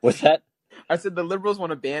 What's that? I said the liberals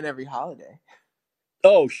want to ban every holiday.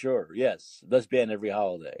 Oh, sure. Yes. Let's ban every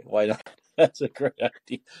holiday. Why not? That's a great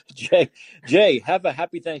idea. Jay, have a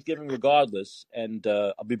happy Thanksgiving regardless, and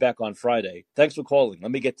I'll be back on Friday. Thanks for calling. Let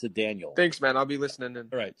me get to Daniel. Thanks, man. I'll be listening in.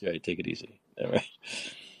 All right, Jay, take it easy. All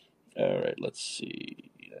right. Let's see.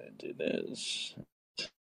 Do this.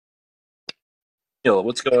 Daniel,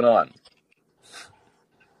 what's going on?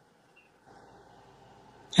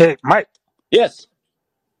 Hey, Mike. Yes.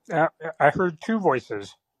 I heard two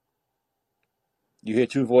voices. You hear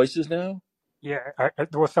two voices now? Yeah.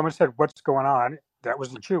 Someone said, "What's going on?" That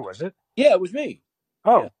wasn't you, was it? Yeah, it was me.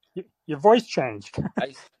 Yeah, Oh, your voice changed.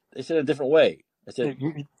 they said it a different way. I said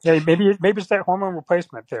Yeah, maybe it's that hormone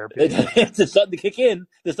replacement therapy. it's starting to kick in.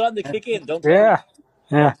 They're starting to kick in. Don't tell Yeah, anybody.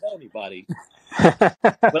 yeah. Don't tell anybody.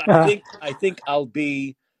 But I think I'll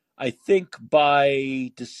be. I think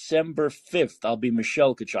by December 5th I'll be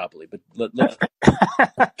Michelle Kachopoli. But let's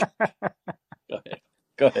go ahead.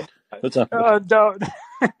 Go ahead. What's up? No.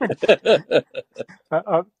 Uh,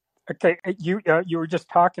 uh, okay, you were just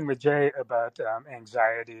talking with Jay about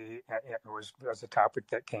anxiety. It was a topic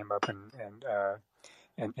that came up in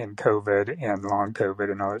COVID and long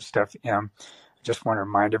COVID and all that stuff. I just want to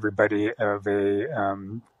remind everybody of it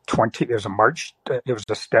was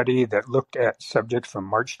a study that looked at subjects from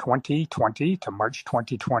March 2020 to March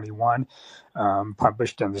 2021,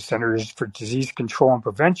 published in the Centers for Disease Control and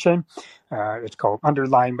Prevention. It's called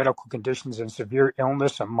Underlying Medical Conditions and Severe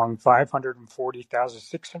Illness Among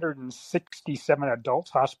 540,667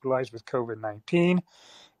 Adults Hospitalized with COVID-19.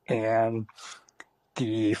 And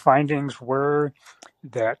the findings were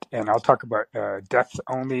that, and I'll talk about death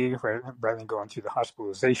only rather than going through the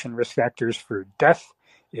hospitalization risk factors for death.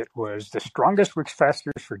 It was the strongest risk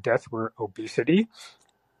factors for death were obesity.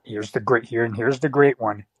 Here's the great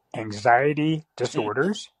one: anxiety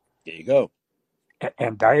disorders, There you go.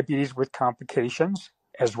 and diabetes with complications,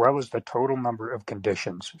 as well as the total number of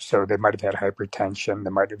conditions. So they might have had hypertension, they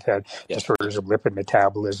might have had Yes. disorders of lipid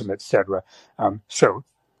metabolism, etc. So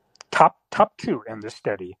top two in this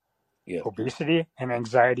study: Yeah. obesity and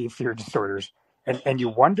anxiety fear disorders. And you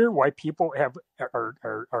wonder why people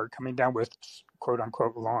are coming down with quote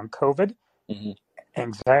unquote long COVID. Hmm.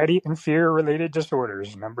 Anxiety and fear related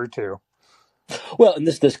disorders, number two. Well, and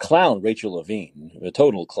this clown, Rachel Levine, a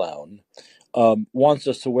total clown, wants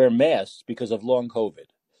us to wear masks because of long COVID.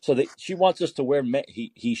 So she wants us to wear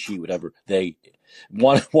she, whatever they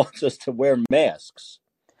wants us to wear masks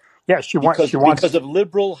Yeah, she because wants. of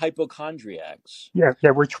liberal hypochondriacs. Yeah,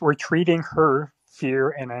 we're treating her fear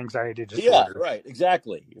and anxiety Yeah, disorder. right,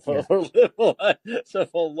 exactly. Yeah, For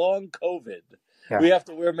long COVID, yeah. we have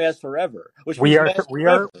to wear masks forever, which We means are masks we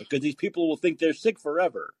forever are because these people will think they're sick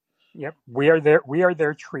forever. Yep, we are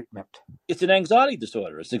their treatment. It's an anxiety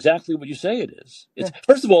disorder. It's exactly what you say it is. Yeah. It's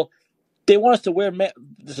first of all, they want us to wear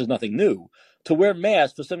this is nothing new, to wear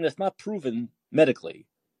masks for something that's not proven medically.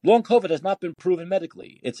 Long COVID has not been proven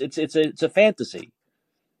medically. It's a fantasy.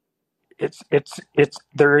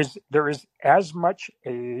 There is as much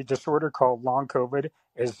a disorder called long COVID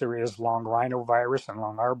as there is long rhinovirus and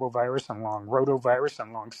long arbovirus and long rotavirus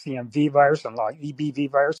and long CMV virus and long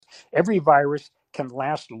EBV virus. Every virus can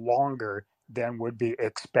last longer than would be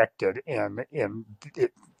expected in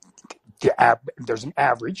there's an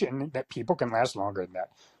average, and that people can last longer than that.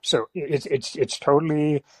 So it's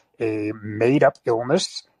totally a made up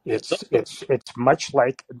illness. It's much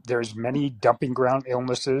like there's many dumping ground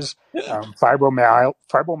illnesses. Yeah.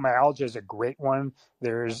 Fibromyalgia is a great one.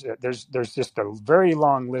 There's just a very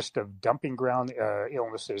long list of dumping ground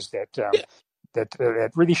illnesses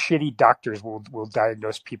that really shitty doctors will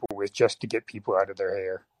diagnose people with just to get people out of their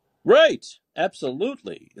hair. Right.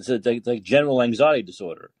 Absolutely. It's like general anxiety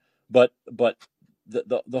disorder. But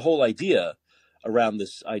the whole idea around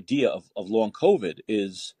this idea of long COVID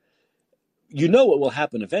is, what will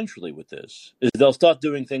happen eventually with this is they'll start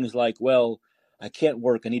doing things like, well, I can't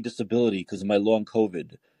work, I need disability because of my long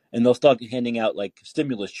COVID. And they'll start handing out like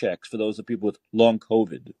stimulus checks for those of people with long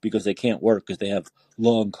COVID because they can't work because they have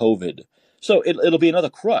long COVID. So it'll be another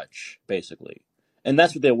crutch, basically. And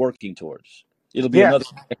that's what they're working towards. It'll be Yeah. another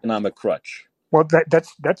economic crutch. Well,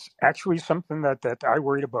 that's actually something that I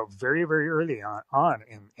worried about very, very early on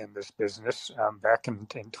in this business, back in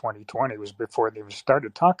 2020. It was before they even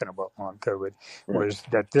started talking about long COVID. Right. Was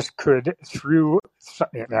that this could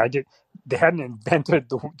they hadn't invented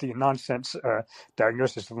the nonsense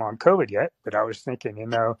diagnosis of long COVID yet, but I was thinking,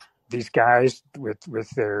 these guys with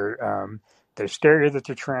their stereo that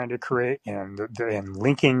they're trying to create and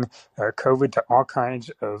linking COVID to all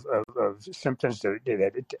kinds of symptoms that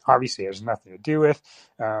it obviously has nothing to do with.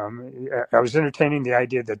 I was entertaining the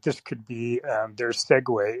idea that this could be their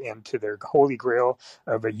segue into their holy grail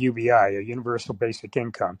of a UBI, a universal basic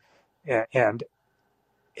income, and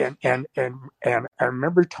I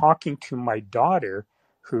remember talking to my daughter,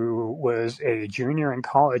 who was a junior in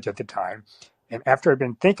college at the time, and after I'd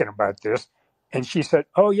been thinking about this, and she said,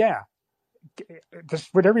 "Oh yeah, this is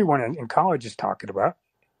what everyone in college is talking about."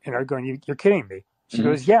 And I'm going, "You're kidding me." She Mm-hmm.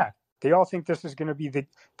 goes, "Yeah, they all think this is going to be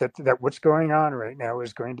that what's going on right now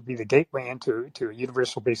is going to be the gateway into a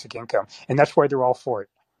universal basic income, and that's why they're all for it."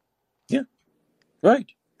 Yeah. Right.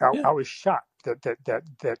 Yeah. I was shocked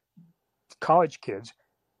that college kids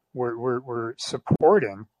were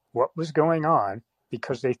supporting what was going on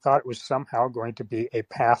because they thought it was somehow going to be a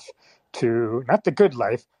path to not the good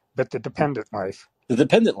life, but the dependent life. The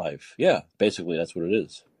dependent life. Yeah, basically that's what it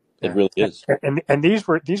is. It Yeah. really is. And these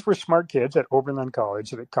were smart kids at Oberlin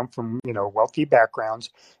College that come from wealthy backgrounds,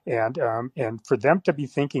 and for them to be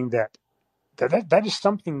thinking that is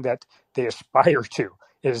something that they aspire to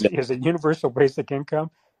is a universal basic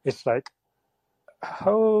income. It's like,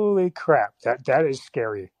 holy crap, that is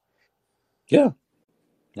scary. Yeah,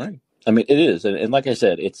 right. I mean, it is, and like I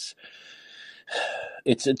said, it's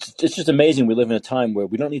just amazing. We live in a time where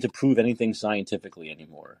we don't need to prove anything scientifically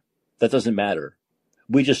anymore. That doesn't matter.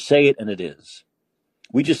 We just say it, and it is.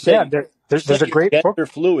 We just say, there's a great gender book.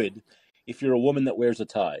 fluid if you're a woman that wears a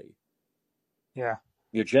tie. Yeah.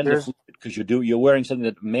 You're gender fluid because you're wearing something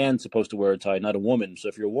that a man's supposed to wear a tie, not a woman. So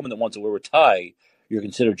if you're a woman that wants to wear a tie, you're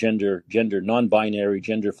considered gender non-binary,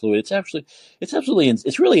 gender fluid.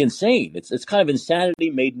 It's really insane. It's kind of insanity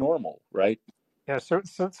made normal, right? Yeah. So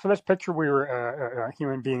let's picture we were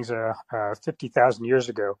human beings 50,000 years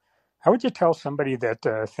ago. How would you tell somebody that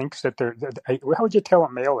thinks that how would you tell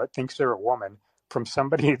a male that thinks they're a woman from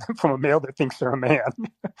a male that thinks they're a man?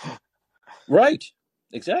 Right.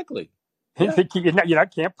 Exactly. Yeah. You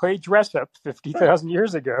can't play dress up 50,000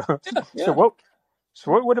 years ago. Yeah. So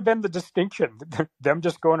what would have been the distinction? Them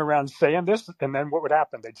just going around saying this, and then what would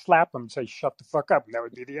happen? They'd slap them and say, "Shut the fuck up," and that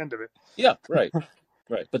would be the end of it. Yeah, right.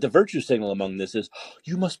 Right. But the virtue signal among this is,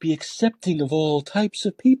 you must be accepting of all types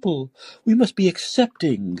of people. We must be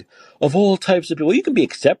accepting of all types of people. Well, you can be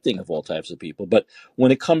accepting of all types of people, but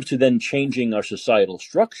when it comes to then changing our societal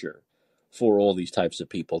structure for all these types of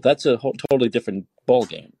people, that's a totally different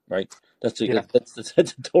ballgame, right? That's a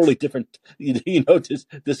totally different,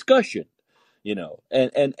 discussion,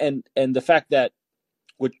 and the fact that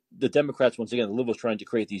what the Democrats, once again, the liberals trying to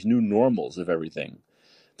create these new normals of everything,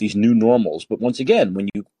 these new normals. But once again,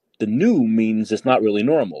 the new means it's not really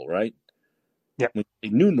normal, right? Yeah.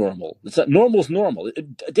 New normal. It's not normal's normal.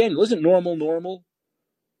 Daniel, isn't normal?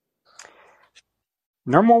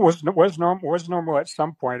 Normal was normal at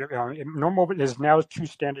some point. Normal is now 2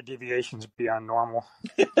 standard deviations beyond normal.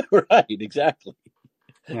 Right. Exactly.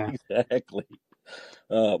 Yeah. Exactly.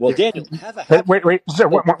 Well, Daniel, have a happy... Wait. So,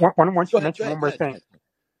 once you mention one more thing.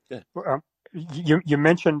 You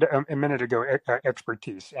mentioned a minute ago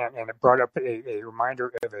expertise, and it brought up a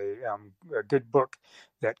reminder of a good book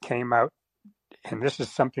that came out, and this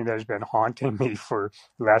is something that has been haunting me for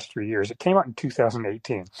the last 3 years. It came out in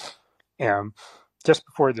 2018, just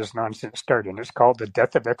before this nonsense started, and it's called The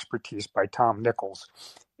Death of Expertise by Tom Nichols.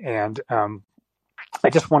 And I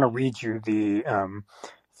just want to read you the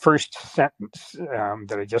first sentence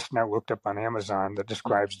that I just now looked up on Amazon that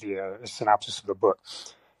describes the synopsis of the book.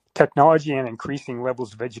 Technology and increasing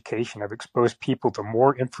levels of education have exposed people to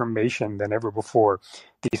more information than ever before.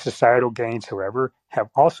 These societal gains, however, have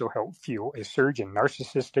also helped fuel a surge in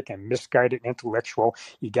narcissistic and misguided intellectual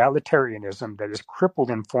egalitarianism that has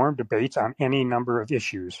crippled informed debates on any number of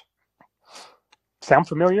issues. Sound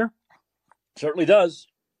familiar? Certainly does.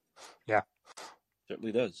 Yeah.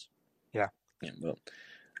 Certainly does. Yeah. Well,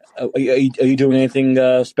 are you doing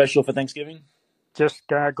anything special for Thanksgiving? Just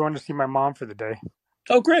going to see my mom for the day.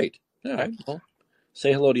 Oh, great! All right. Well,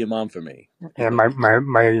 say hello to your mom for me. And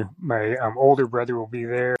my older brother will be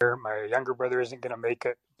there. My younger brother isn't going to make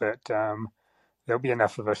it, but there'll be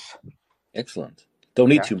enough of us. Excellent.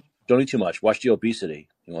 Don't eat too much. Watch the obesity.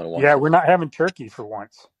 You want to watch? Yeah, we're not having turkey for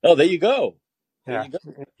once. Oh, there you go.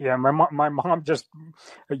 Yeah. My mom just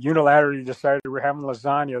unilaterally decided we're having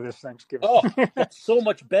lasagna this Thanksgiving. Oh, that's so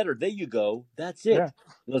much better. There you go. That's it. Yeah.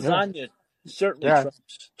 Lasagna certainly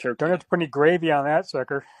trumps turkey. Don't have to put any gravy on that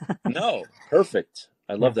sucker. No, perfect.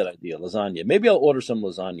 I love that idea, lasagna. Maybe I'll order some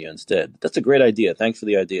lasagna instead. That's a great idea. Thanks for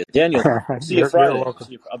the idea, Daniel. See you Friday. You're welcome.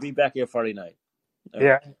 I'll be back here Friday night.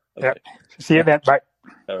 Okay. Yeah. See you then. Bye.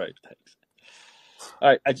 All right. Thanks. All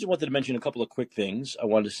right. I just wanted to mention a couple of quick things. I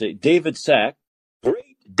wanted to say David Sachs,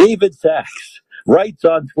 writes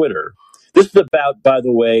on Twitter. This is about, by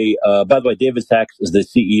the way, David Sachs is the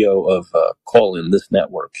CEO of Callin, this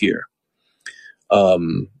network here.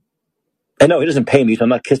 I know he doesn't pay me, so I'm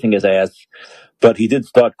not kissing his ass, but he did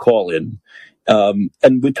start Callin. And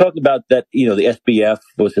we talked about that, the SBF,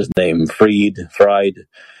 what's his name, Fried,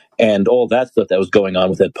 and all that stuff that was going on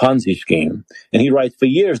with that Ponzi scheme. And he writes, for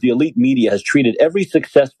years, the elite media has treated every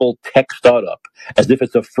successful tech startup as if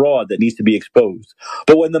it's a fraud that needs to be exposed.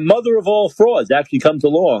 But when the mother of all frauds actually comes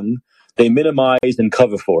along, they minimize and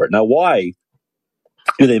cover for it. Now, why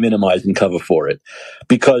do they minimize and cover for it?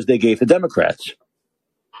 Because they gave the Democrats.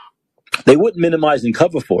 They wouldn't minimize and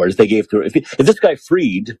cover for it as they gave to, if this guy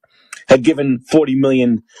Fried had given $40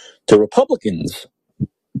 million to Republicans,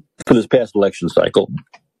 for this past election cycle,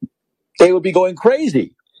 they would be going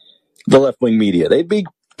crazy. The left-wing media, they'd be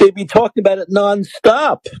talking about it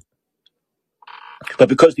nonstop. But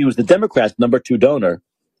because he was the Democrats' number 2 donor,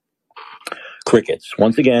 crickets.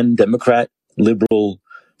 Once again, Democrat, liberal,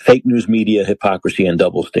 fake news media, hypocrisy, and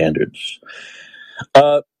double standards.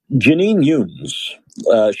 Janine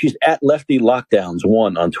Yoons, she's at Lefty Lockdowns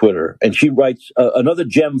 1 on Twitter, and she writes another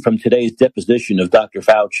gem from today's deposition of Dr.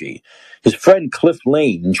 Fauci. His friend Cliff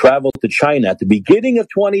Lane traveled to China at the beginning of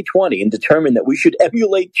 2020 and determined that we should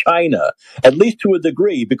emulate China, at least to a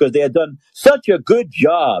degree, because they had done such a good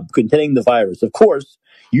job containing the virus. Of course,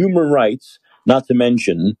 human rights, not to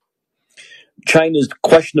mention China's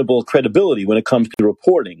questionable credibility when it comes to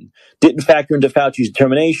reporting, didn't factor into Fauci's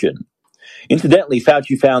determination. Incidentally,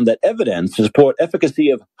 Fauci found that evidence to support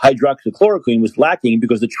efficacy of hydroxychloroquine was lacking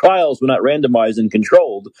because the trials were not randomized and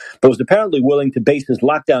controlled, but was apparently willing to base his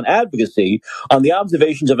lockdown advocacy on the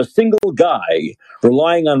observations of a single guy,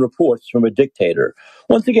 relying on reports from a dictator.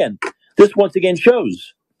 This once again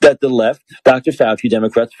shows that the left, Dr. Fauci,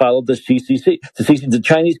 Democrats, followed the the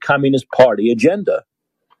Chinese Communist Party agenda.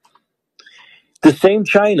 The same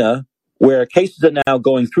China where cases are now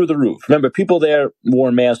going through the roof. Remember, people there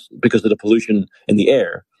wore masks because of the pollution in the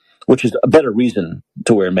air, which is a better reason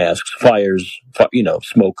to wear masks. Fires,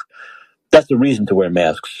 smoke. That's the reason to wear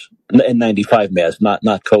masks. N95 masks, not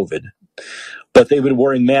COVID. But they've been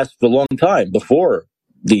wearing masks for a long time before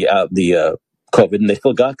the COVID, and they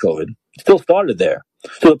still got COVID. It still started there.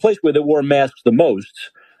 So the place where they wore masks the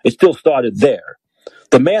most, it still started there.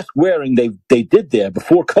 The mask wearing they did there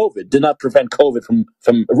before COVID did not prevent COVID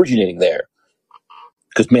from originating there,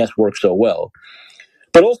 because masks work so well.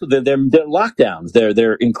 But also their lockdowns,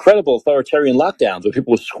 their incredible authoritarian lockdowns where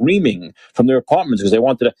people were screaming from their apartments because they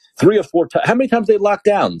wanted 3 or 4 times. How many times they locked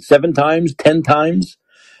down? 7 times, 10 times?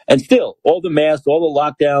 And still, all the masks, all the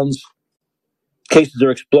lockdowns, cases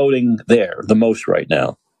are exploding there the most right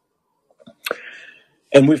now.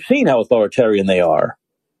 And we've seen how authoritarian they are.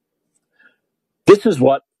 This is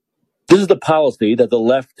the policy that the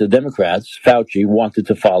left, the Democrats, Fauci, wanted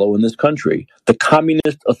to follow in this country. The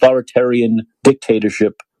communist authoritarian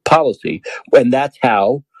dictatorship policy. And that's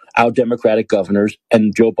how our Democratic governors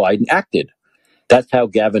and Joe Biden acted. That's how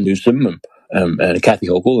Gavin Newsom and Kathy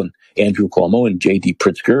Hochul and Andrew Cuomo and J.D.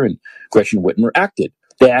 Pritzker and Gretchen Whitmer acted.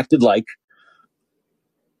 They acted like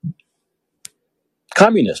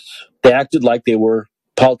communists. They acted like they were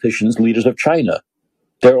politicians, leaders of China.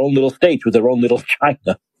 Their own little states with their own little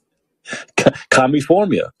China.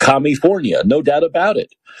 California, no doubt about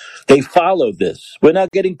it. They followed this. We're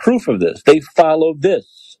not getting proof of this. They followed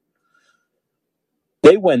this.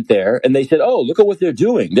 They went there and they said, oh, look at what they're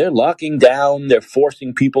doing. They're locking down. They're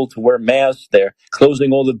forcing people to wear masks. They're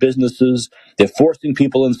closing all the businesses. They're forcing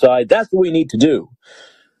people inside. That's what we need to do.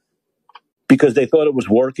 Because they thought it was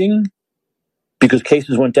working. Because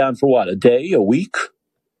cases went down for what? A day, a week,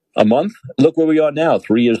 a month? Look where we are now,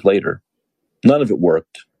 3 years later. None of it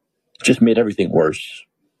worked. It just made everything worse.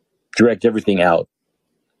 Dragged everything out.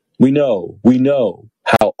 We know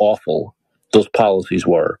how awful those policies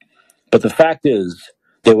were. But the fact is,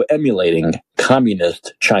 they were emulating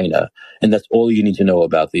communist China. And that's all you need to know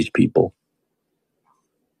about these people.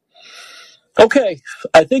 Okay,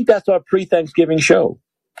 I think that's our pre-Thanksgiving show.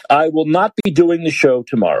 I will not be doing the show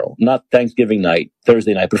tomorrow. Not Thanksgiving night,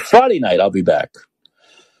 Thursday night, but Friday night I'll be back.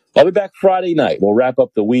 I'll be back Friday night. We'll wrap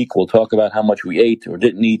up the week. We'll talk about how much we ate or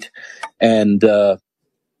didn't eat and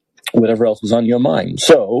whatever else was on your mind.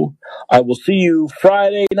 So I will see you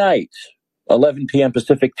Friday night, 11 p.m.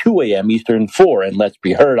 Pacific, 2 a.m. Eastern, 4, and Let's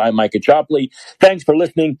Be Heard. I'm Micah Chopley. Thanks for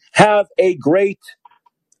listening. Have a great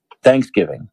Thanksgiving.